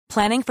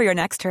Planning for your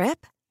next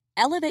trip?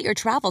 Elevate your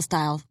travel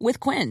style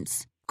with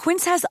Quince.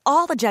 Quince has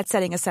all the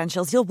jet-setting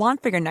essentials you'll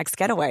want for your next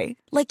getaway,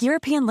 like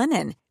European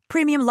linen,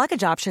 premium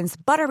luggage options,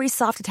 buttery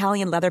soft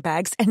Italian leather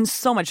bags, and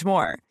so much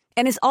more.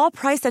 And is all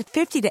priced at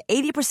 50 to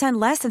 80%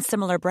 less than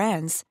similar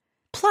brands.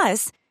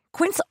 Plus,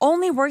 Quince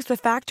only works with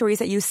factories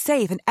that use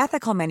safe and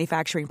ethical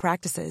manufacturing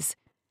practices.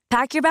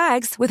 Pack your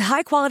bags with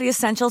high-quality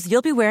essentials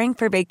you'll be wearing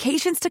for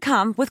vacations to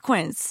come with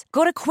Quince.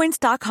 Go to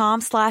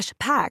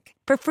quince.com/pack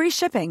for free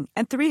shipping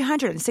and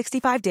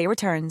 365-day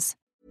returns.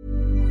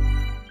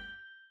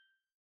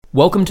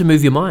 Welcome to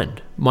Move Your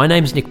Mind. My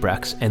name's Nick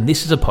Brax, and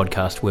this is a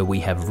podcast where we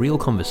have real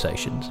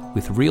conversations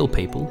with real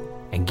people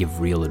and give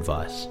real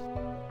advice.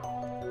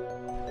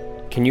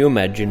 Can you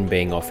imagine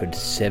being offered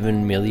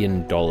 $7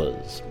 million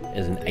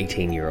as an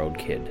 18-year-old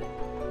kid?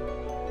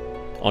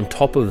 On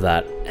top of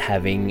that,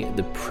 having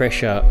the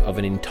pressure of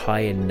an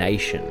entire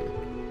nation,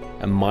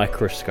 a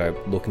microscope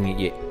looking at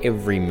your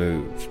every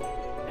move,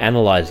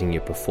 analysing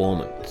your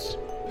performance,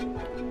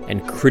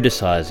 and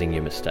criticising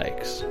your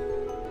mistakes.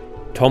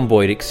 Tom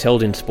Boyd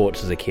excelled in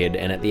sports as a kid,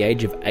 and at the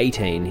age of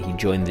 18, he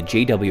joined the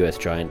GWS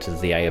Giants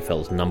as the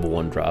AFL's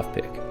 #1 draft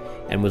pick,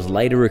 and was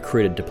later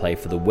recruited to play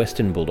for the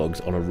Western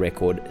Bulldogs on a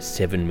record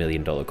 $7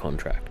 million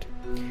contract.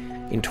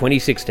 In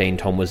 2016,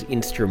 Tom was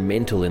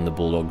instrumental in the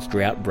Bulldogs'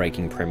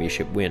 drought-breaking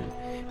premiership win,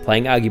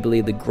 playing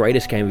arguably the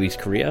greatest game of his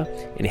career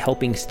and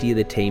helping steer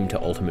the team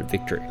to ultimate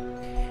victory.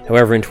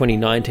 However, in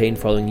 2019,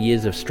 following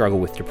years of struggle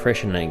with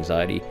depression and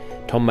anxiety,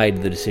 Tom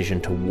made the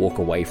decision to walk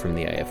away from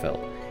the AFL,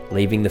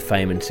 leaving the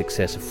fame and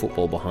success of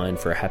football behind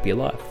for a happier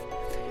life.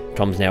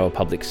 Tom's now a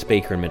public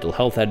speaker and mental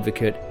health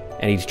advocate,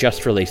 and he's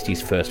just released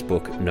his first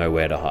book,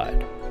 Nowhere to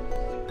Hide.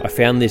 I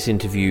found this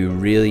interview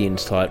really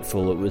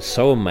insightful. It was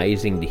so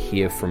amazing to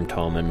hear from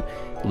Tom and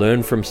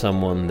learn from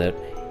someone that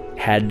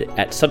had,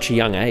 at such a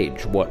young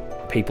age,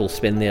 what people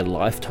spend their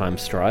lifetime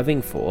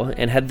striving for,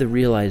 and had the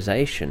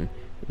realization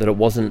that it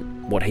wasn't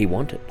what he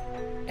wanted.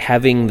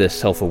 Having the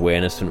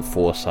self-awareness and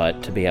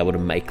foresight to be able to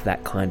make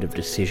that kind of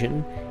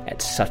decision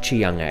at such a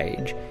young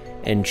age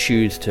and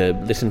choose to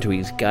listen to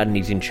his gut and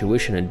his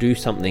intuition and do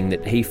something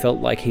that he felt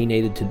like he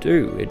needed to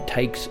do. It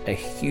takes a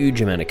huge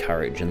amount of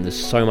courage, and there's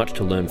so much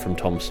to learn from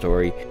Tom's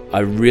story. I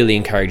really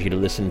encourage you to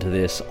listen to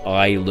this.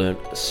 I learnt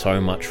so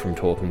much from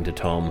talking to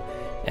Tom,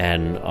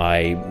 and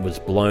I was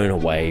blown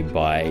away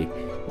by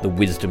the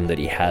wisdom that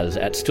he has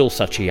at still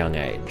such a young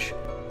age.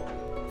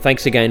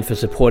 Thanks again for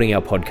supporting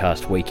our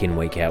podcast week in,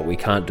 week out. We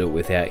can't do it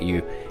without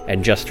you.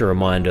 And just a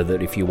reminder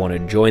that if you want to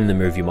join the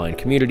Move Your Mind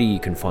community, you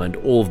can find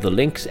all of the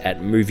links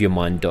at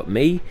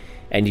moveyourmind.me,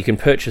 and you can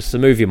purchase the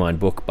Move Your Mind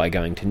book by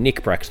going to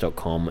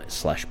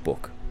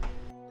nickbrax.com/book.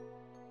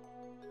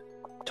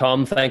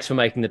 Tom, thanks for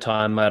making the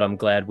time, mate. I'm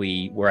glad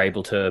we were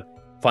able to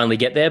finally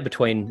get there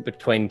between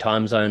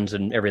time zones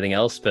and everything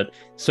else, but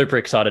super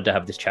excited to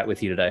have this chat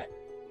with you today.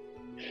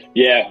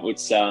 Yeah,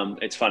 it's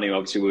funny.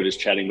 Obviously, we were just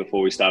chatting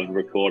before we started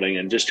recording,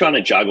 and just trying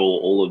to juggle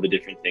all of the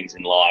different things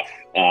in life.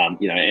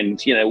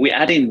 We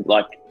add in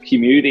like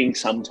commuting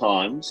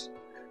sometimes,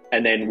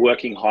 and then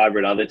working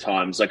hybrid other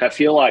times. Like I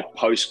feel like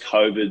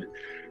post-COVID,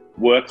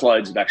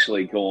 workloads have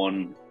actually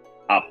gone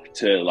up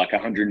to like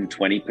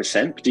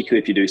 120%,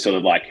 particularly if you do sort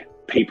of like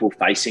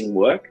people-facing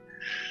work.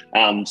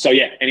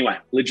 Anyway,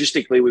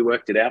 logistically we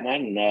worked it out,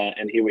 man,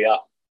 and here we are.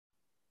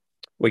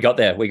 We got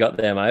there,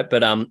 mate.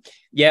 But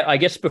I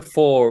guess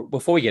before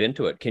we get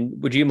into it,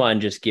 would you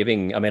mind just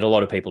giving? I mean, a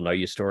lot of people know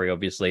your story,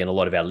 obviously, and a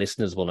lot of our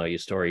listeners will know your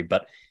story.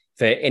 But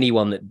for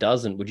anyone that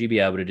doesn't, would you be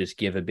able to just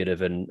give a bit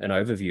of an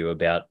overview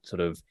about sort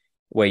of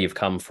where you've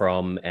come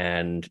from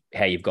and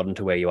how you've gotten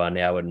to where you are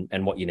now,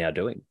 and what you're now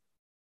doing?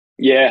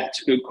 Yeah,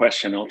 it's a good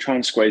question. I'll try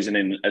and squeeze it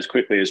in as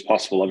quickly as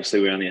possible.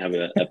 Obviously, we only have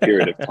a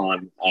period of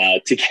time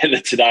together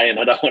today, and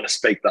I don't want to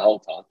speak the whole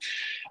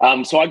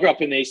time. So I grew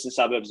up in the eastern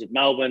suburbs of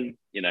Melbourne,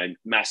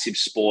 massive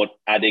sport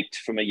addict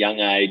from a young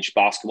age,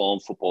 basketball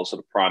and football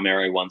sort of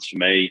primary ones for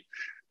me.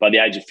 By the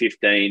age of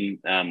 15,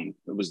 I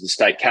was the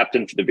state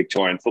captain for the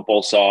Victorian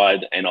football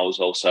side, and I was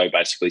also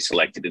basically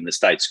selected in the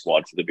state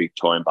squad for the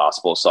Victorian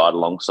basketball side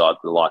alongside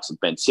the likes of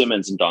Ben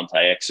Simmons and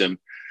Dante Exum.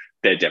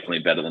 They're definitely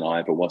better than I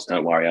ever was.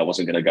 Don't worry, I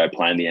wasn't going to go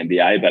play in the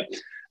NBA. But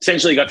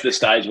essentially got to the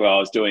stage where I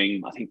was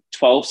doing, I think,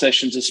 12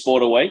 sessions of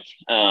sport a week,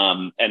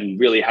 and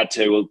really had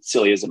to,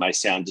 silly as it may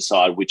sound,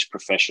 decide which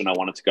profession I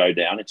wanted to go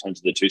down in terms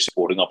of the two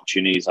sporting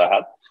opportunities I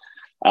had.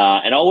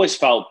 And I always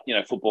felt,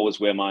 football was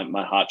where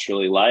my heart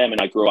truly lay. I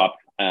mean, I grew up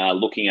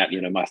looking at,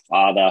 my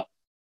father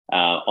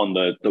on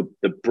the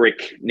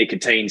brick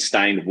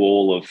nicotine-stained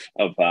wall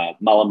of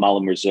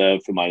Mullum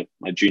Reserve for my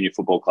junior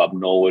football club,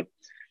 Norwood.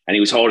 And he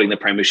was holding the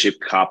Premiership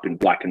Cup in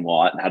black and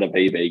white and had a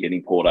VB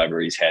getting poured over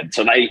his head.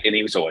 And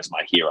he was always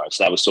my hero.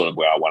 So that was sort of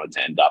where I wanted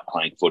to end up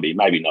playing footy,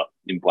 maybe not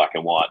in black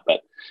and white,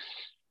 but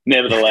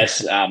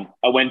nevertheless, I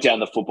went down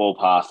the football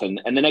path.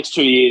 And the next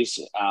 2 years,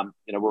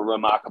 were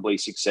remarkably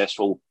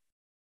successful.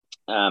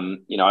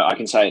 I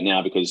can say it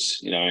now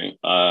because,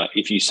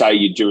 if you say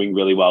you're doing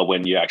really well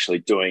when you're actually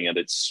doing it,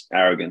 it's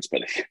arrogance.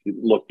 But if you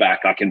look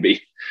back, I can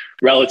be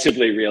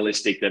relatively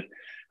realistic that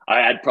I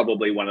had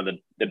probably one of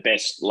the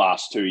best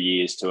last 2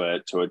 years to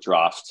a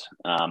draft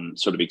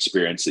sort of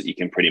experience that you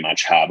can pretty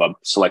much have. I'm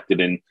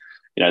selected in,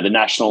 the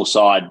national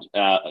side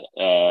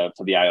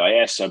for the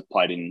AIS. I've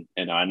played in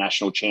a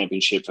national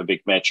championship for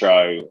Vic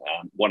Metro,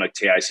 won a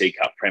TAC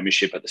Cup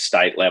premiership at the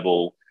state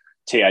level,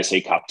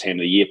 TAC Cup Team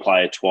of the Year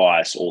player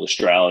twice,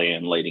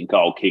 All-Australian, leading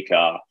goal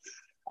kicker,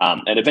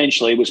 and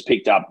eventually was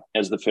picked up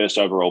as the first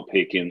overall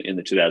pick in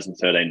the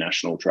 2013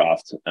 national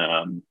draft,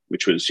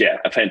 which was,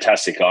 a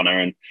fantastic honour.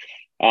 And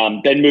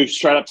then moved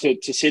straight up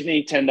to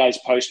Sydney 10 days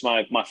post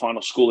my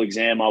final school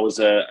exam. I was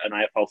an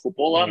AFL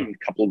footballer. And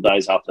a couple of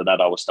days after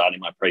that, I was starting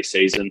my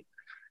pre-season,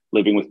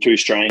 living with two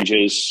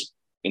strangers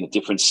in a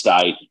different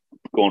state,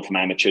 going from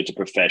amateur to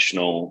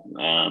professional,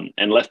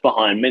 and left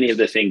behind many of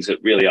the things that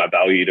really I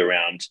valued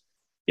around,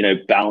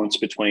 balance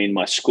between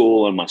my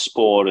school and my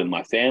sport and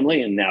my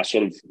family. And now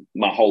sort of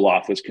my whole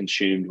life was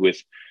consumed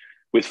with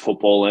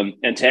football.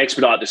 And to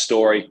expedite the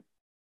story,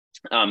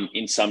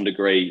 in some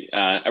degree,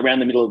 around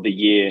the middle of the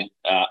year,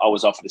 I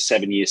was offered a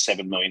 7-year,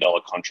 $7 million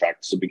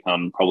contract to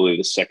become probably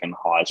the second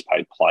highest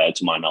paid player,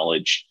 to my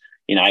knowledge,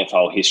 in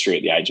AFL history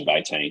at the age of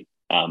 18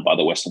 by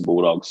the Western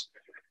Bulldogs.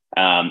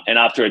 And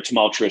after a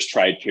tumultuous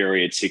trade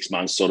period, 6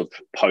 months sort of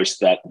post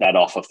that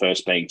offer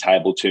first being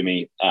tabled to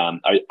me,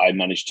 I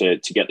managed to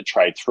get the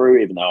trade through,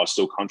 even though I was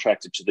still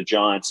contracted to the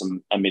Giants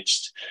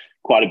amidst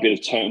quite a bit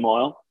of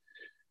turmoil,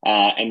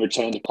 and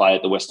returned to play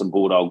at the Western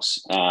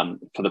Bulldogs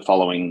for the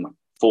following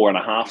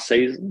 4.5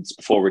 seasons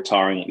before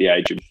retiring at the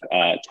age of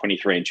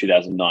 23 in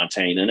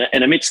 2019.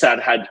 And amidst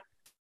that, had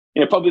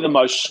probably the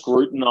most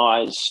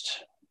scrutinised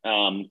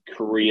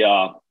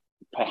career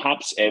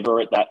perhaps ever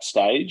at that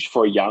stage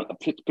for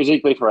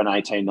particularly for an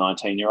 18,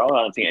 19-year-old.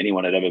 I don't think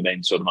anyone had ever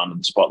been sort of under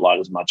the spotlight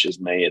as much as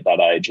me at that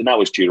age. And that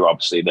was due to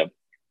obviously the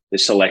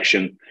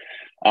selection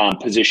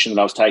position that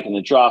I was taking in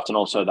the draft, and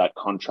also that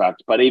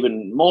contract. But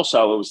even more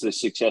so, it was the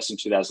success in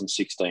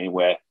 2016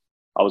 where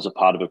I was a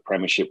part of a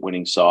premiership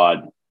winning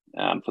side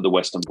for the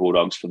Western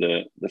Bulldogs, for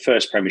the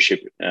first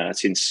premiership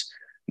since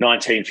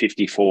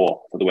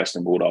 1954 for the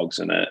Western Bulldogs,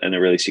 and a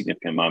really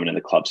significant moment in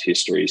the club's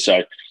history.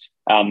 So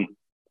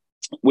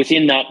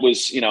within that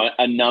was,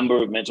 a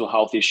number of mental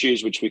health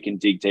issues, which we can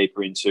dig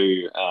deeper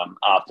into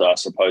after, I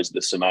suppose,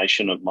 the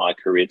summation of my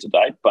career to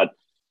date. But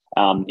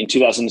in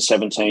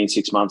 2017,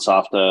 6 months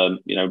after,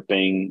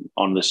 being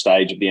on the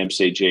stage of the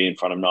MCG in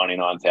front of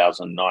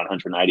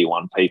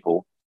 99,981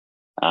 people,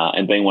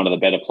 and being one of the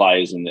better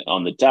players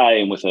on the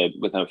day, and with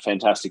a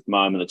fantastic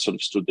moment that sort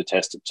of stood the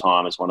test of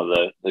time as one of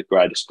the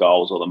greatest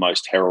goals, or the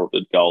most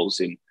heralded goals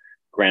in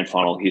grand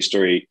final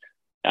history.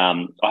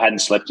 I hadn't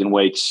slept in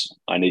weeks.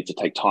 I needed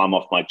to take time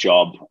off my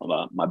job.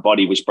 My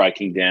body was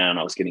breaking down.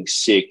 I was getting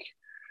sick,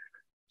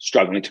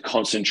 struggling to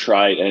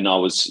concentrate, and I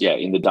was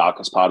in the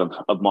darkest part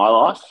of my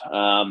life,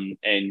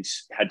 and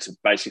had to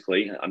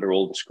basically, under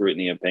all the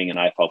scrutiny of being an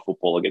AFL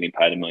footballer getting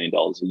paid $1 million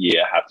a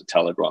year, have to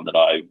tell everyone that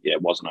I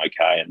wasn't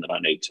okay and that I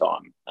need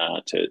time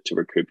to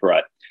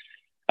recuperate.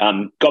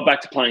 Got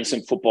back to playing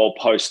some football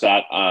post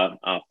that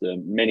after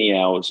many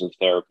hours of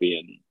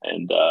therapy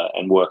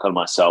and work on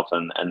myself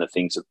and the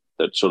things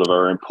that sort of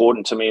are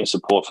important to me, and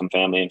support from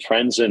family and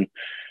friends, and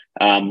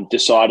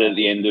decided at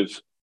the end of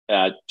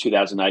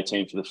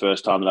 2018 for the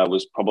first time that I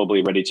was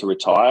probably ready to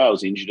retire. I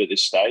was injured at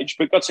this stage,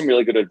 but got some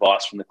really good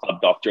advice from the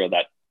club doctor at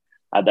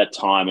that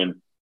time,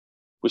 and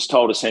was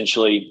told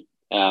essentially,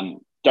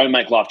 don't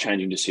make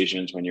life-changing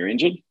decisions when you're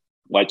injured.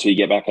 Wait till you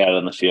get back out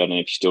on the field, and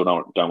if you still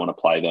don't want to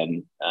play,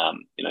 then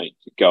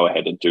go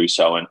ahead and do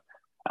so. And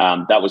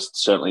that was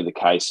certainly the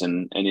case.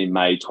 And in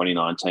May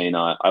 2019,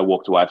 I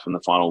walked away from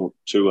the final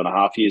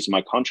 2.5 years of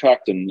my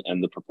contract, and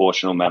the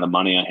proportional amount of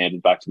money I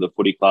handed back to the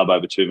footy club,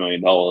 over $2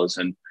 million,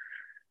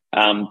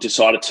 and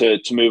decided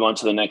to move on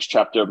to the next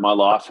chapter of my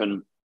life.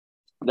 And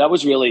that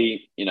was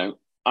really,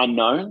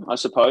 unknown, I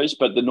suppose.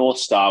 But the North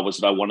Star was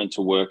that I wanted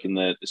to work in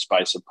the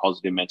space of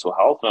positive mental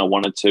health, and I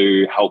wanted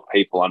to help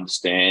people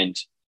understand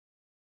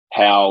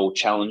how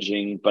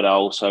challenging, but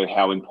also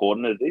how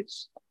important it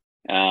is.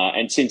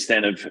 And since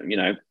then, I've,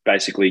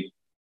 basically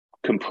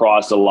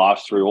comprised a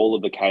life through all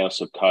of the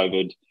chaos of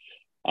COVID,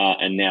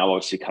 and now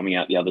obviously coming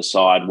out the other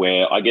side,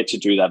 where I get to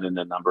do that in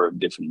a number of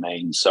different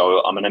means.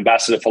 So I'm an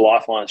ambassador for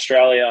Lifeline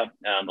Australia,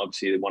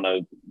 obviously one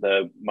of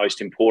the most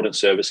important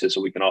services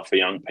that we can offer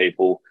young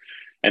people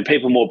and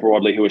people more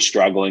broadly who are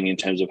struggling in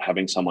terms of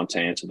having someone to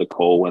answer the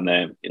call when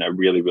they're,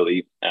 really,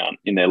 really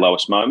in their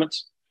lowest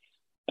moments.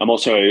 I'm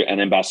also an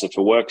ambassador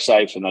for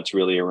WorkSafe, and that's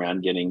really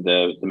around getting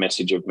the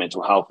message of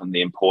mental health and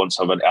the importance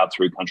of it out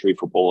through country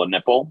football and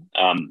netball,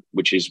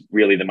 which is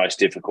really the most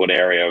difficult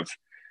area of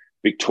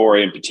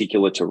Victoria in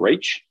particular to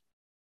reach.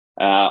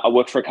 I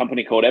work for a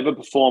company called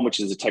Everperform, which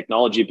is a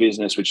technology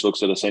business which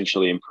looks at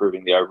essentially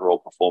improving the overall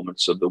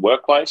performance of the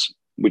workplace,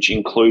 which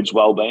includes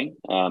wellbeing,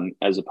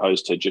 as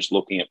opposed to just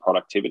looking at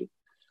productivity.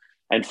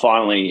 And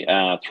finally,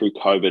 through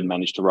COVID,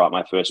 managed to write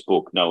my first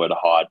book, Nowhere to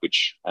Hide,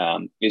 which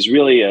is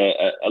really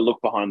a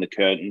look behind the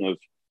curtain of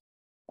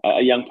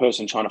a young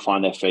person trying to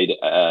find their feet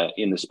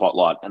in the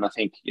spotlight. And I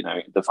think,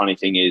 the funny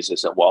thing is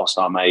that whilst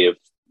I may have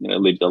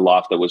lived a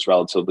life that was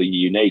relatively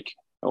unique,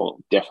 or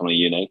definitely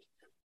unique.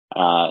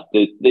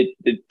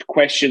 The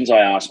questions I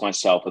ask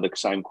myself are the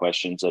same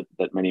questions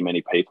that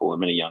many people and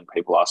many young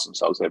people ask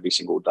themselves every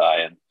single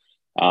day.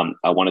 And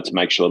I wanted to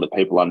make sure that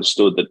people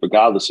understood that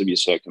regardless of your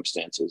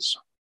circumstances,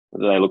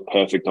 whether they look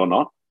perfect or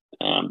not,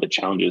 the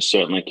challenges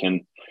certainly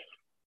can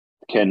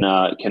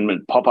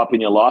pop up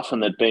in your life,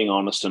 and that being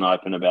honest and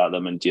open about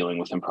them and dealing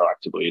with them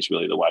proactively is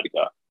really the way to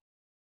go.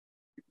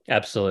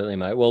 Absolutely,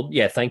 mate. Well,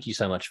 yeah, thank you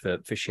so much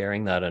for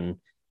sharing that. And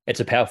it's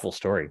a powerful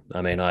story.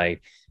 I mean, I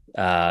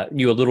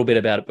knew a little bit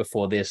about it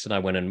before this, and I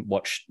went and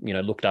watched,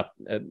 looked up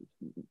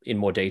in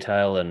more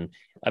detail. And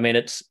I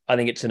mean, I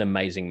think it's an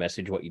amazing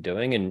message what you're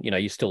doing. And,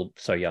 you're still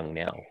so young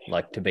now,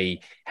 like to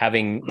be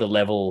having the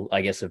level,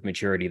 I guess, of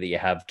maturity that you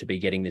have to be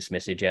getting this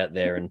message out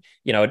there. And,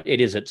 I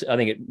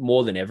think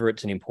more than ever,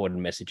 it's an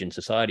important message in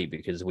society,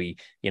 because we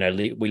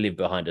live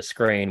behind a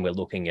screen. We're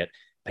looking at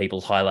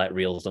people's highlight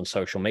reels on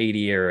social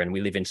media, and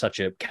we live in such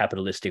a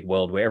capitalistic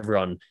world where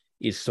everyone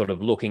is sort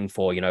of looking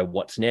for,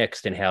 what's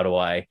next and how do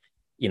I,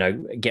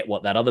 get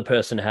what that other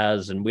person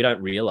has, and we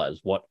don't realize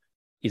what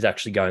is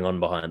actually going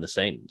on behind the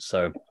scenes.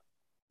 So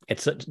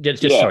it's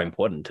just so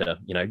important to,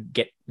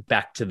 get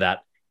back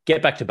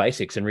to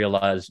basics and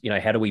realize,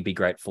 how do we be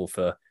grateful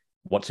for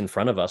what's in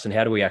front of us, and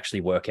how do we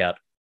actually work out,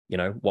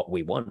 what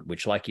we want,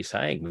 which, like you're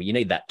saying, you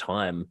need that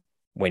time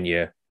when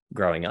you're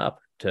growing up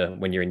to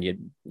when you're in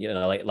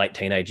your, late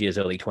teenage years,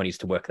 early 20s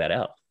to work that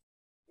out.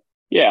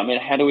 Yeah. I mean,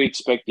 how do we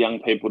expect young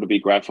people to be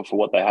grateful for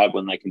what they have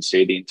when they can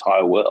see the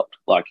entire world?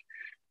 Like,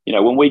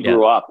 when we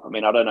grew up, I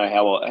mean, I don't know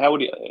how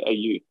old are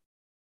you?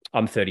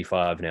 I'm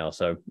 35 now,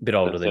 so a bit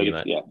older than you,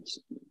 mate.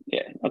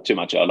 Yeah, not too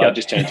much older. I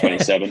just turned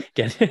 27.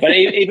 But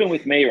even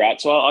with me, right?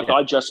 So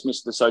I just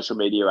missed the social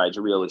media age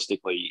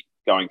realistically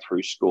going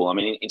through school. I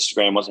mean,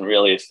 Instagram wasn't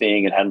really a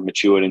thing. It hadn't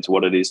matured into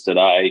what it is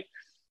today.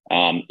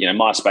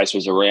 MySpace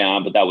was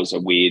around, but that was a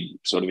weird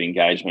sort of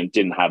engagement.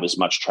 Didn't have as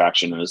much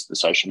traction as the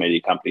social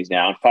media companies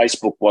now. And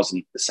Facebook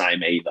wasn't the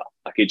same either.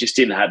 Like, it just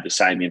didn't have the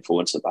same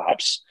influence that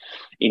perhaps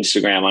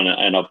Instagram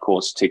and of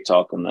course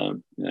TikTok and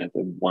the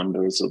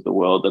wonders of the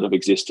world that have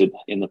existed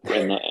in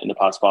the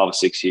past 5 or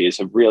 6 years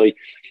have really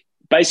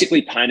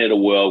basically painted a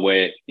world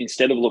where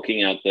instead of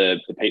looking at the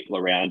people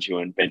around you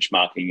and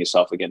benchmarking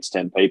yourself against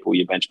 10 people,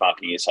 you're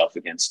benchmarking yourself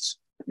against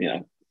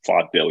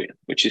 5 billion,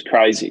 which is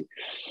crazy.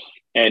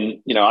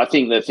 And, I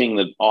think the thing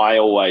that I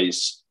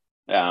always,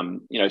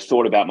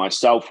 thought about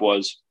myself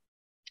was,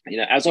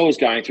 as I was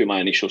going through my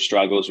initial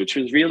struggles, which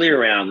was really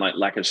around like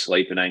lack of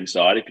sleep and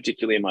anxiety,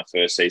 particularly in my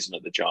first season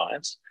at the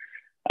Giants.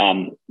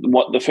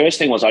 What the first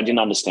thing was, I didn't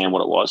understand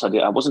what it was.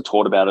 I wasn't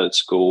taught about it at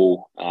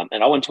school.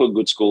 And I went to a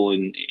good school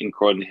in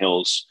Croydon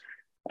Hills.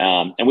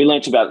 And we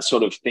learnt about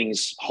sort of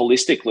things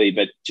holistically,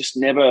 but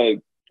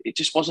it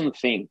just wasn't a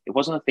thing. It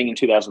wasn't a thing in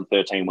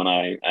 2013 when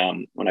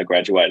I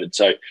graduated.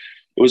 So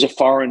it was a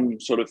foreign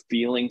sort of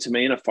feeling to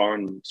me and a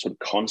foreign sort of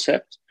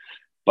concept.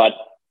 But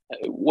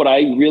what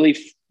I really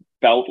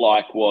felt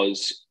like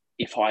was,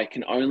 if I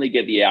can only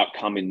get the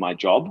outcome in my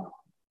job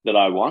that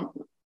I want,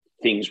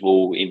 things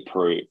will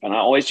improve. And I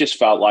always just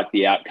felt like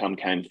the outcome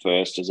came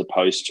first, as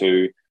opposed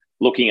to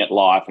looking at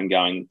life and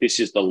going, this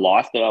is the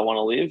life that I want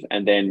to live,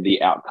 and then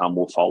the outcome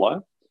will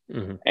follow.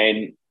 Mm-hmm.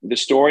 And the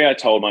story I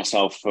told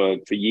myself for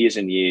years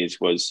and years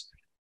was,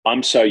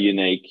 I'm so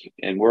unique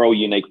and we're all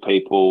unique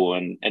people.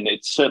 And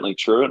it's certainly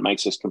true. It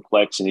makes us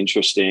complex and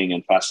interesting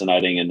and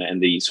fascinating.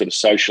 And the sort of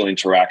social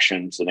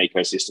interactions and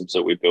ecosystems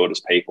that we build as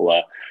people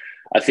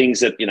are things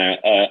that,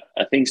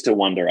 are things to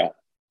wonder at.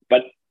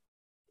 But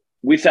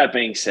with that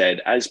being said,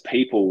 as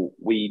people,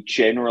 we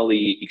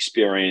generally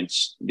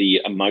experience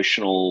the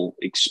emotional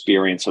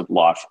experience of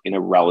life in a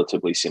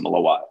relatively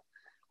similar way.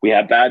 We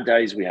have bad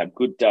days, we have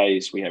good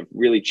days, we have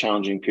really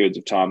challenging periods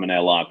of time in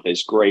our life.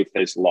 There's grief,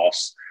 there's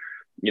loss.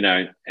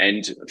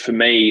 And for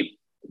me,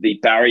 the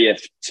barrier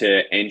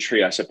to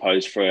entry, I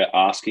suppose, for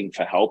asking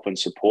for help and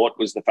support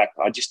was the fact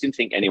that I just didn't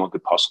think anyone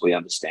could possibly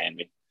understand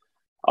me.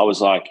 I was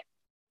like,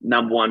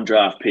 number one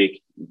draft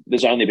pick,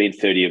 there's only been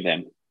 30 of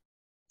them.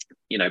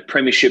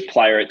 Premiership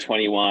player at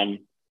 21,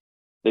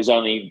 there's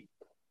only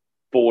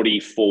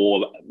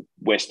 44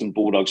 Western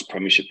Bulldogs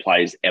premiership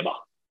players ever.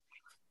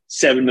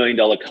 $7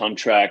 million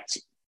contract,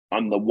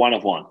 I'm the one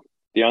of one,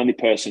 the only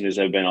person who's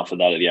ever been offered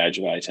that at the age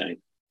of 18.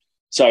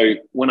 So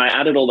when I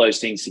added all those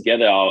things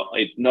together,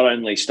 it not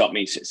only stopped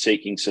me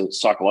seeking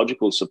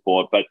psychological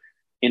support, but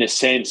in a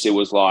sense, it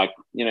was like,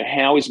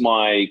 how is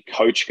my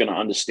coach going to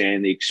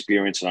understand the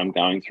experience that I'm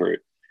going through?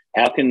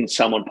 How can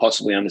someone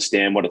possibly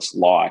understand what it's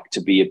like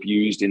to be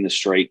abused in the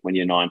street when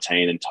you're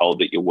 19 and told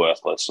that you're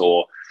worthless?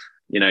 Or,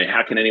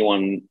 how can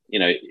anyone,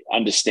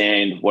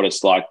 understand what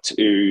it's like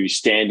to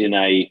stand in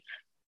a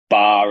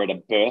bar at a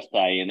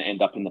birthday and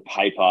end up in the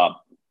paper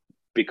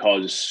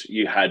because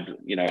you had,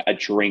 a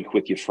drink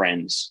with your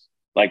friends?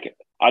 Like,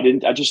 I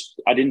didn't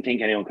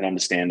think anyone could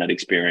understand that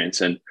experience.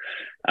 And,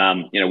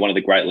 one of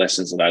the great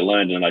lessons that I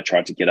learned and I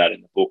tried to get out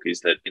in the book is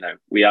that,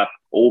 we are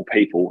all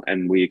people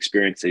and we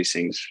experience these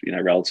things,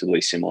 relatively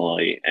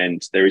similarly.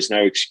 And there is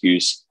no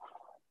excuse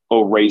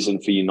or reason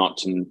for you not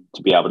to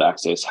be able to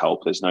access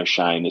help. There's no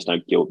shame, there's no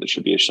guilt that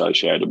should be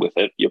associated with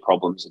it. Your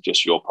problems are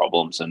just your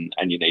problems, and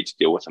you need to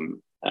deal with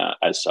them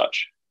as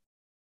such.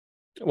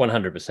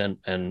 100%.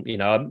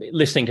 And, I'm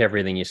listening to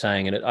everything you're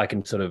saying, and I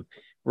can sort of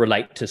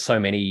relate to so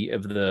many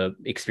of the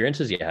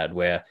experiences you had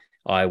where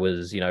I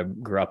was,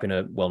 grew up in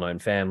a well-known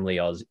family.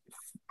 I was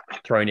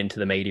thrown into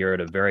the media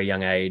at a very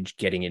young age,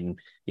 getting in,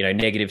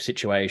 negative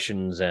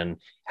situations and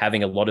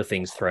having a lot of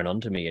things thrown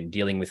onto me and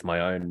dealing with my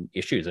own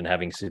issues and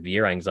having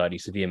severe anxiety,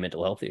 severe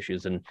mental health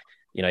issues. And,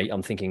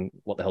 I'm thinking,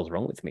 what the hell's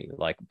wrong with me?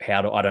 Like,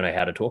 I don't know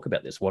how to talk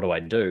about this. What do I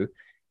do?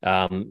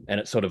 And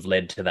it sort of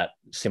led to that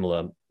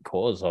similar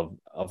cause of,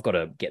 I've got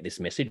to get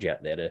this message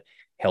out there to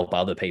help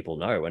other people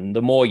know. And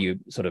the more you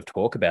sort of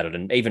talk about it,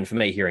 and even for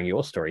me, hearing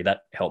your story,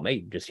 that helped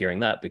me, just hearing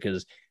that,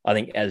 because I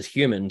think as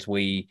humans,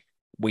 we're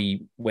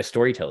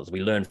storytellers.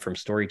 We learn from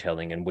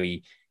storytelling, and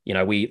we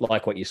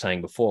like what you're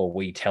saying before,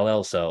 we tell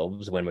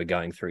ourselves when we're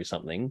going through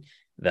something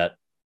that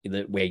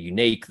we're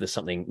unique.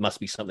 Must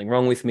be something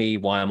wrong with me.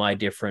 Why am I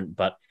different?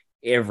 But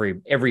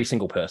every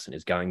single person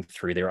is going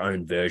through their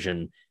own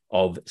version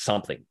of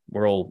something.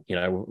 We're all,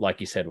 like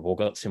you said, we've all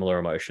got similar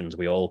emotions.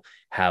 We all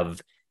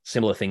have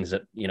similar things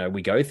that,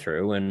 we go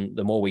through. And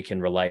the more we can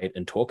relate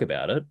and talk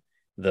about it,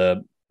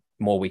 the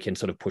more we can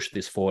sort of push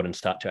this forward and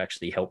start to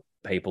actually help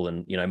people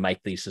and,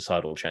 make these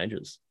societal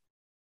changes.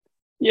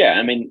 Yeah.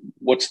 I mean,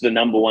 what's the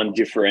number one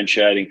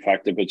differentiating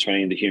factor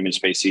between the human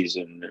species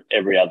and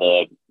every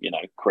other,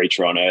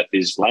 creature on Earth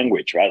is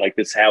language, right? Like,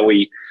 that's how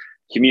we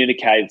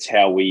communicate. It's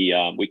how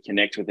we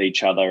connect with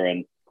each other.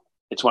 And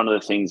it's one of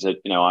the things that,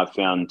 I've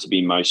found to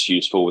be most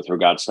useful with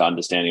regards to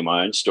understanding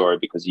my own story,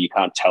 because you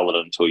can't tell it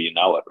until you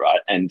know it, right?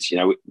 And,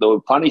 the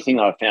funny thing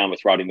that I found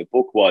with writing the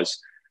book was,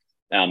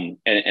 and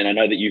I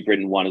know that you've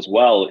written one as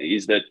well,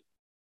 is that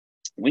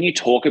when you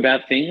talk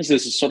about things,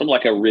 there's sort of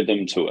like a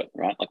rhythm to it,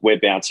 right? Like, we're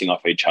bouncing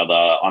off each other.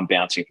 I'm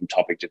bouncing from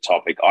topic to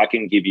topic. I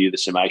can give you the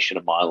summation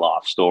of my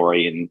life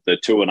story in the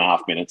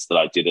 2.5 minutes that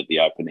I did at the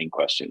opening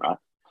question, right?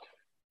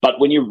 But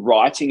when you're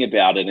writing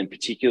about it, in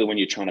particular, when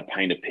you're trying to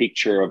paint a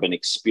picture of an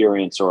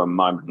experience or a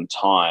moment in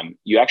time,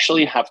 you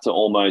actually have to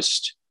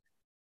almost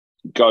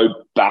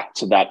go back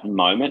to that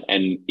moment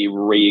and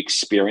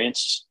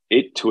re-experience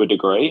it to a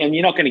degree. And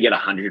you're not going to get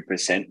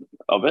 100%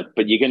 of it,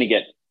 but you're going to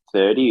get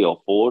 30 or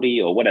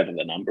 40 or whatever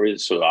the number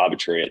is, sort of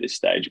arbitrary at this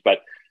stage. But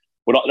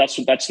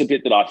that's the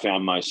bit that I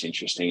found most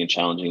interesting and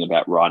challenging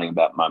about writing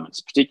about moments,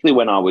 particularly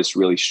when I was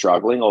really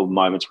struggling, or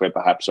moments where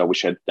perhaps I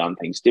wish I'd done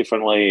things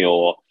differently,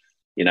 or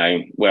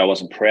where I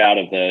wasn't proud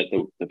of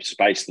the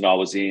space that I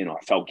was in, or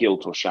I felt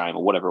guilt or shame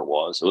or whatever it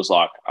was. It was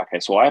like,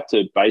 okay, so I have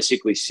to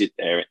basically sit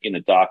there in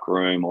a dark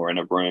room or in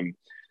a room,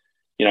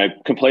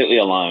 completely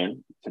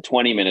alone for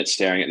 20 minutes,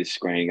 staring at this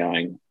screen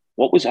going,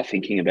 what was I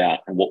thinking about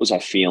and what was I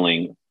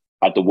feeling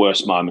at the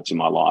worst moments in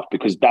my life?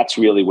 Because that's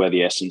really where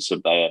the essence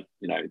of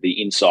the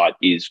insight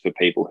is for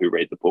people who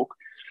read the book.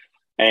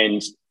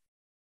 And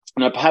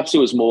perhaps it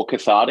was more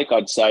cathartic,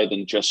 I'd say,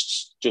 than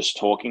just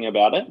talking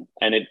about it.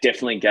 And it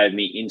definitely gave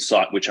me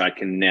insight, which I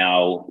can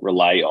now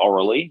relay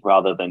orally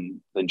rather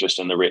than just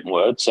in the written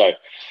word. So,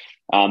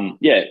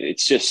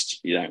 it's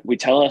just, we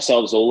tell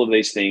ourselves all of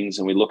these things,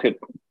 and we look at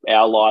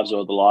our lives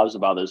or the lives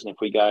of others. And if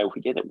we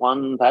get it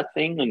that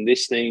thing and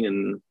this thing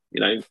and,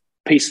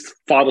 piece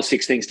 5 or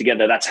 6 things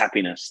together, that's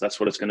happiness. That's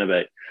what it's going to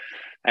be.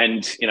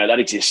 And, that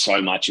exists so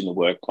much in the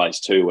workplace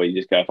too, where you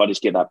just go, if I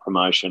just get that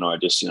promotion, or I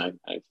just,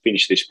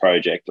 finish this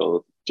project,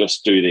 or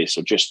just do this,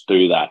 or just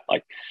do that.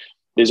 Like,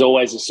 there's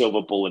always a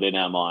silver bullet in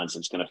our minds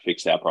that's going to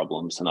fix our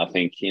problems. And I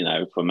think,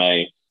 for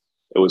me,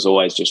 it was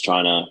always just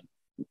trying to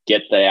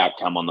get the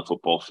outcome on the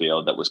football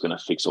field that was going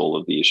to fix all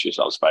of the issues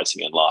I was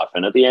facing in life.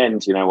 And at the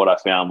end, what I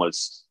found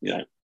was,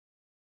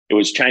 it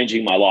was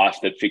changing my life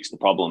that fixed the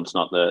problems,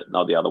 not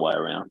the other way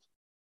around.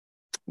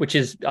 Which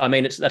is, I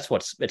mean, it's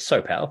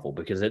so powerful,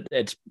 because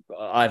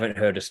I haven't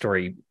heard a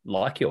story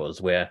like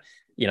yours where,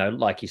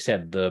 like you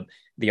said,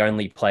 the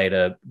only player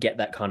to get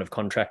that kind of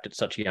contract at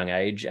such a young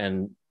age,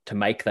 and to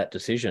make that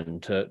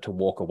decision to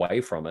walk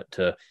away from it,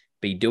 to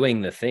be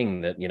doing the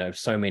thing that,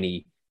 so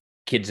many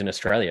kids in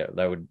Australia,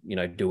 they would,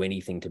 do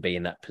anything to be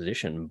in that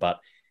position. But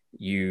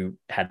you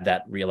had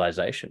that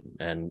realization,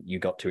 and you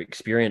got to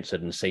experience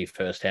it and see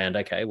firsthand,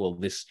 okay, well,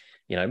 this,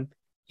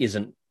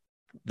 isn't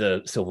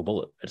the silver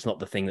bullet. It's not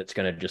the thing that's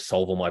going to just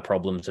solve all my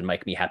problems and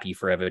make me happy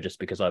forever just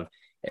because I've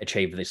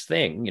achieved this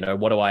thing.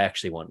 What do I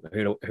actually want?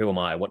 Who am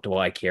I? What do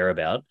I care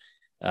about?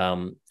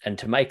 And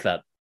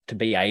to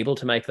be able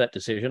to make that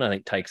decision, I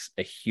think takes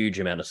a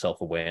huge amount of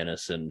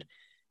self-awareness and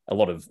a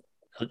lot of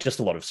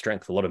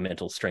strength, a lot of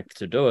mental strength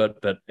to do it.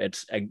 But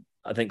it's,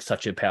 I think,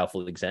 such a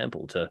powerful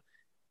example to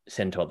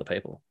send to other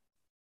people.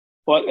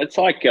 Well, it's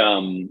like,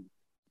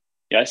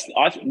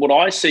 what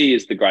I see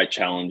is the great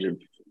challenge of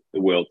the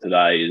world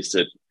today is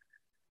that,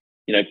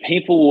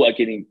 people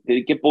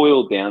they get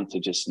boiled down to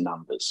just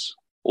numbers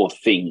or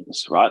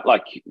things, right?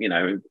 Like,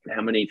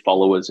 how many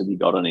followers have you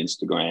got on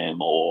Instagram,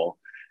 or,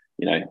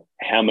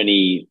 how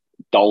many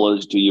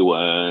dollars do you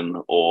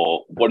earn,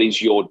 or what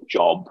is your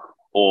job?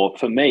 Or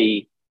for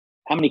me,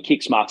 how many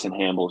kicks, marks, and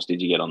handballs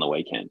did you get on the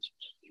weekend?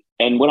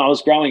 And when I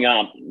was growing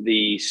up,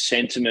 the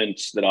sentiment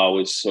that I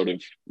was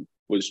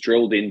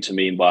drilled into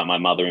me by my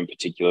mother in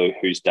particular,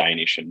 who's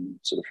Danish and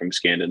sort of from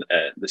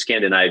the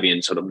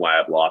Scandinavian sort of way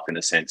of life in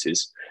a sense,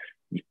 is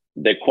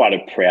they're quite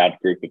a proud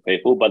group of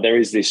people, but there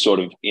is this sort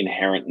of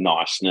inherent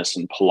niceness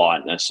and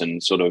politeness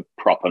and sort of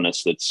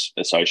properness that's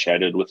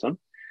associated with them.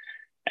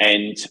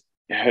 And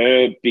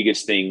her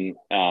biggest thing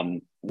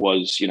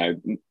was,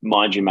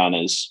 mind your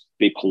manners,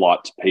 be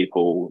polite to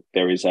people.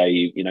 There is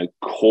a,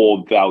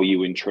 core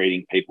value in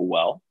treating people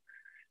well.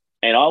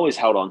 And I always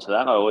held on to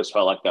that. I always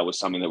felt like that was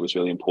something that was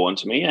really important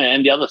to me.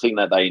 And the other thing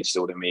that they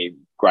instilled in me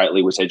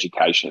greatly was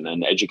education.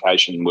 And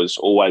education was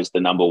always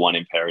the number one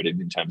imperative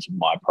in terms of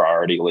my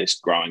priority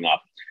list growing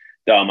up.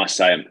 Though I must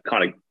say it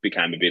kind of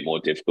became a bit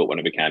more difficult when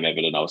it became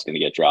evident I was going to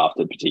get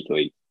drafted,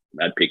 particularly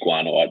I'd pick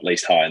one or at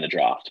least high in the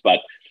draft. But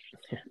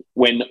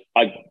when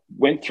I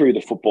went through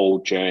the football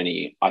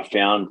journey, I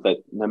found that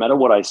no matter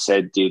what I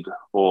said, did,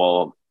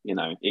 or,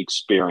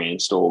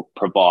 experienced or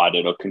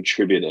provided or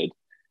contributed,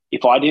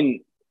 if I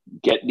didn't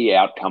get the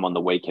outcome on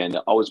the weekend,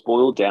 I was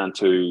boiled down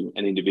to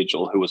an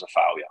individual who was a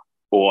failure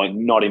or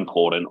not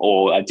important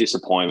or a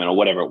disappointment or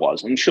whatever it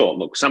was. And sure,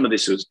 look, some of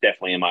this was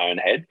definitely in my own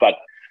head, but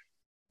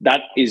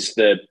that is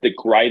the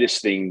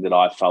greatest thing that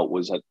I felt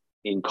was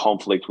in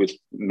conflict with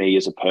me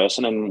as a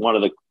person. And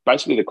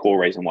basically the core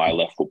reason why I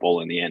left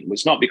football in the end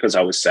was not because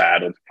I was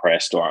sad or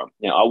depressed or,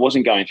 I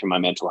wasn't going through my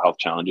mental health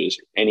challenges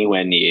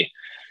anywhere near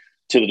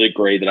to the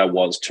degree that I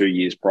was 2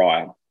 years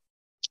prior.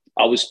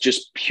 I was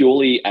just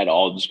purely at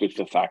odds with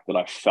the fact that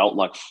I felt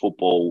like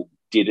football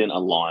didn't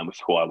align with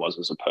who I was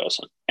as a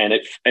person. And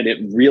it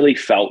really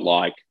felt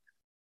like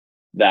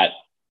that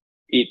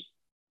it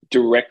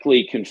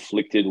directly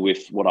conflicted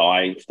with what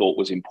I thought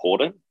was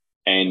important.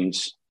 And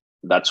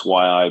that's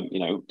why I,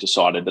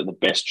 decided that the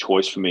best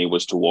choice for me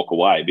was to walk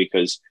away,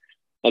 because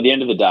at the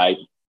end of the day,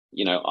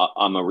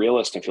 I'm a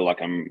realist. I feel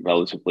like I'm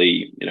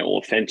relatively,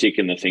 authentic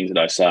in the things that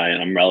I say,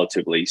 and I'm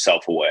relatively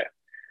self-aware.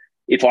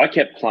 If I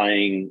kept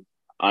playing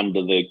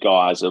under the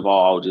guise of,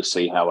 I'll just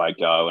see how I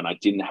go, and I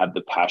didn't have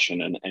the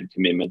passion and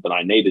commitment that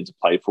I needed to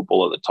play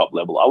football at the top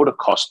level, I would have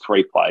cost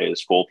 4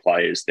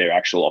 players their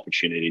actual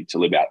opportunity to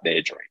live out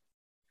their dream.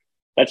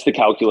 That's the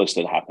calculus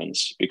that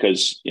happens,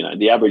 because,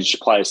 the average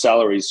player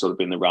salary is sort of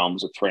in the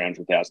realms of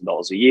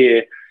 $300,000 a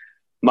year.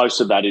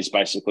 Most of that is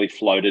basically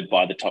floated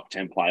by the top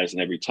 10 players in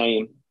every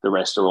team. The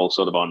rest are all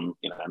sort of on,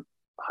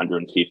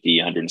 150,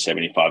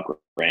 175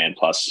 grand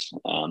plus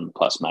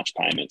match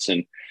payments.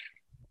 And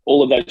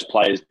all of those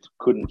players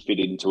couldn't fit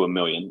into $1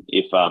 million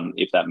if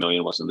that $1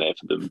 million wasn't there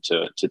for them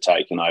to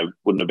take. And I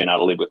wouldn't have been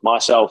able to live with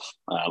myself.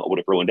 I would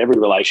have ruined every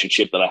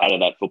relationship that I had at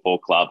that football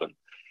club, and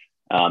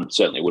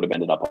certainly would have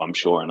ended up, I'm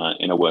sure,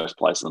 in a worse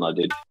place than I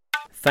did.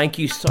 Thank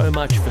you so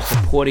much for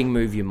supporting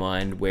Move Your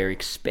Mind. We're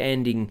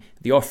expanding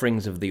the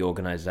offerings of the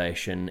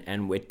organisation,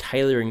 and we're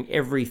tailoring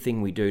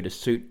everything we do to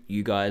suit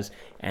you guys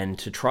and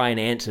to try and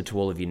answer to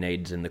all of your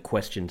needs and the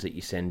questions that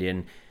you send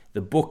in.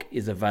 The book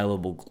is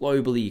available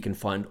globally. You can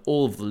find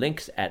all of the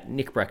links at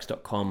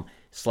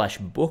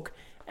nickbracks.com/book.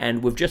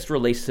 And we've just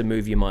released the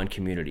Move Your Mind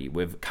community.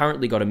 We've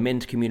currently got a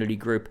men's community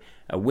group,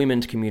 a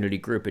women's community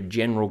group, a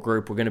general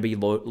group. We're going to be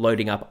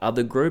loading up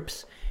other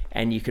groups.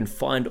 And you can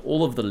find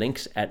all of the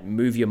links at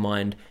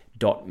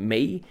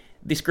moveyourmind.me.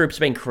 This group's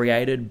been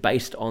created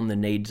based on the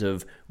needs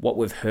of what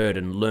we've heard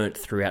and learnt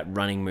throughout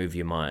running Move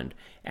Your Mind.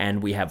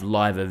 And we have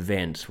live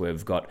events.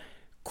 We've got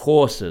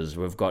courses.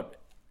 We've got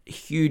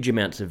huge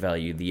amounts of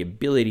value, the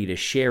ability to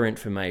share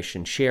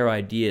information, share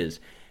ideas,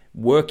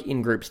 work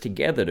in groups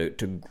together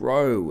to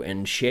grow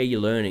and share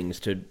your learnings,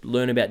 to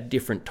learn about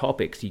different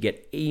topics. You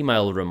get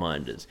email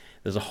reminders.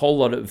 There's a whole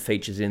lot of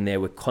features in there.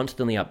 We're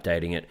constantly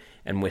updating it,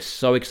 and we're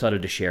so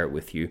excited to share it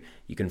with you.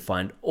 You can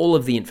find all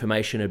of the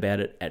information about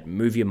it at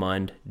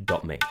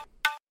moveyourmind.me.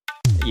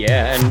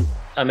 Yeah, and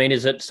I mean,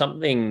 is it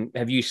something,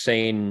 have you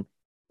seen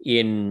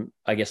in,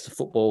 I guess, the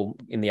football,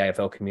 in the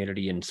AFL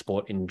community and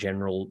sport in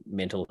general,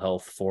 mental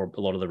health, for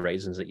a lot of the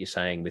reasons that you're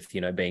saying with,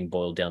 being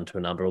boiled down to a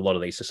number, a lot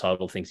of these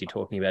societal things you're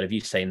talking about, have you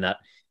seen that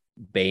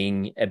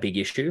being a big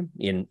issue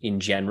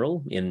in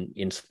general,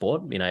 in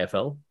sport, in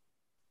AFL?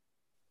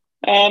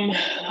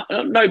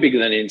 No bigger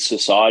than in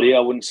society,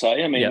 I wouldn't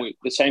say. I mean,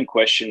 the same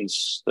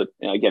questions that,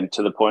 again,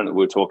 to the point that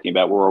we're talking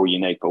about, we're all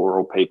unique, but we're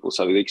all people.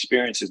 So the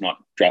experience is not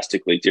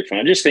drastically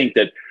different. I just think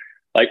that,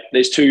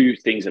 there's two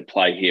things at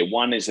play here.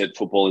 One is that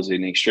football is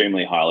an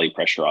extremely highly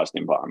pressurized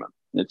environment.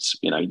 It's,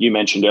 you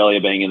mentioned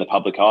earlier being in the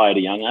public eye at a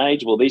young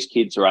age. Well, these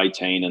kids are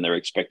 18 and they're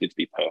expected to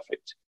be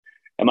perfect.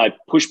 And my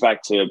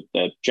pushback to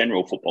the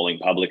general footballing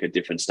public at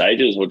different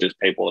stages, or just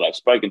people that I've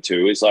spoken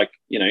to, is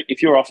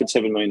if you're offered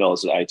 $7 million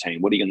at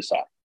 18, what are you going to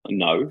say?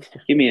 No,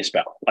 give me a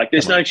spell.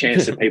 There's no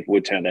chance that people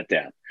would turn that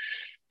down.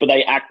 But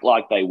they act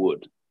like they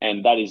would.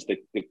 And that is the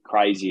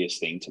craziest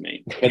thing to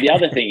me. But the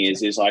other thing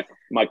is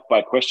my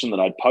question that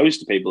I'd pose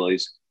to people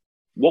is,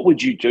 what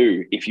would you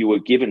do if you were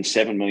given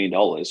 $7 million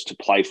to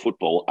play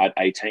football at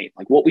 18?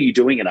 What were you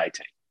doing at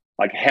 18?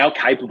 How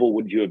capable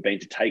would you have been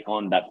to take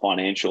on that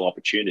financial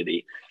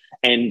opportunity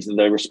and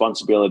the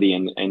responsibility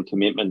and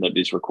commitment that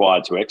is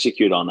required to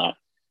execute on that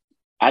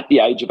at the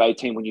age of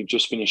 18 when you've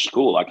just finished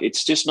school. Like,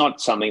 it's just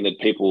not something that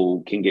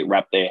people can get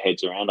wrapped their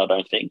heads around, I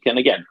don't think. And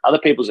again, other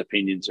people's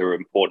opinions are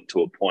important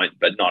to a point,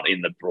 but not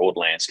in the broad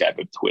landscape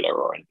of Twitter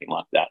or anything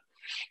like that.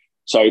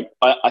 So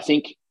I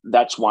think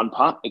that's one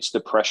part. It's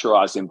the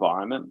pressurized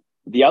environment.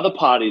 The other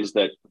part is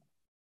that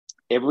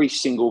every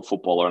single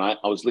footballer, and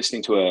I was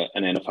listening to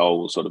an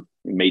NFL sort of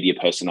media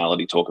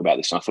personality talk about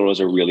this, and I thought it was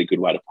a really good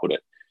way to put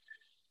it.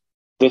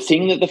 The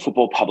thing that the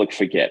football public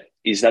forget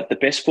is that the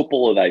best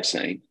footballer they've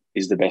seen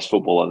is the best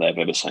footballer they've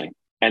ever seen.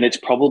 And it's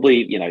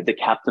probably, the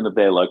captain of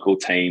their local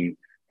team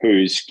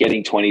who's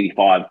getting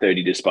 25,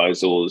 30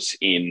 disposals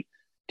in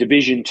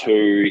Division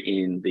 2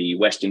 in the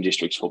Western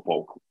Districts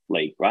Football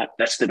League, right?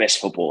 That's the best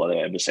footballer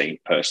they've ever seen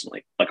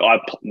personally.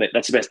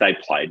 That's the best they've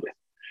played with.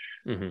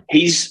 Mm-hmm.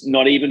 He's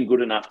not even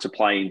good enough to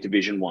play in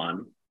Division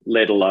 1,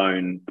 let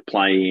alone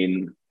play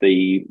in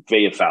the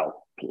VFL,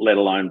 let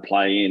alone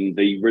play in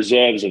the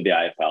reserves of the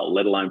AFL,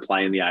 let alone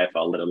play in the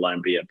AFL, let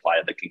alone be a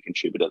player that can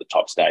contribute at the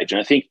top stage.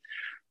 And I think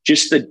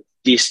just the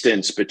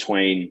distance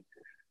between,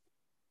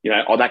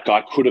 that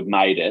guy could have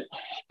made it,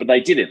 but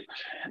they didn't.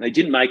 And they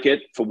didn't make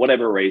it for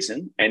whatever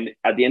reason. And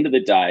at the end of the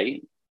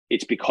day,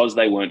 it's because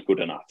they weren't good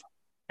enough.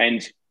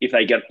 And if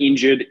they get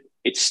injured,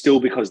 it's still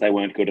because they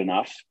weren't good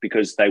enough,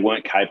 because they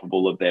weren't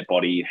capable of their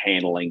body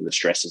handling the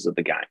stresses of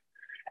the game.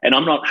 And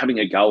I'm not having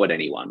a go at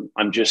anyone.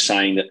 I'm just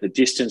saying that the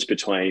distance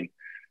between,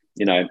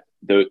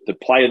 the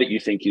player that you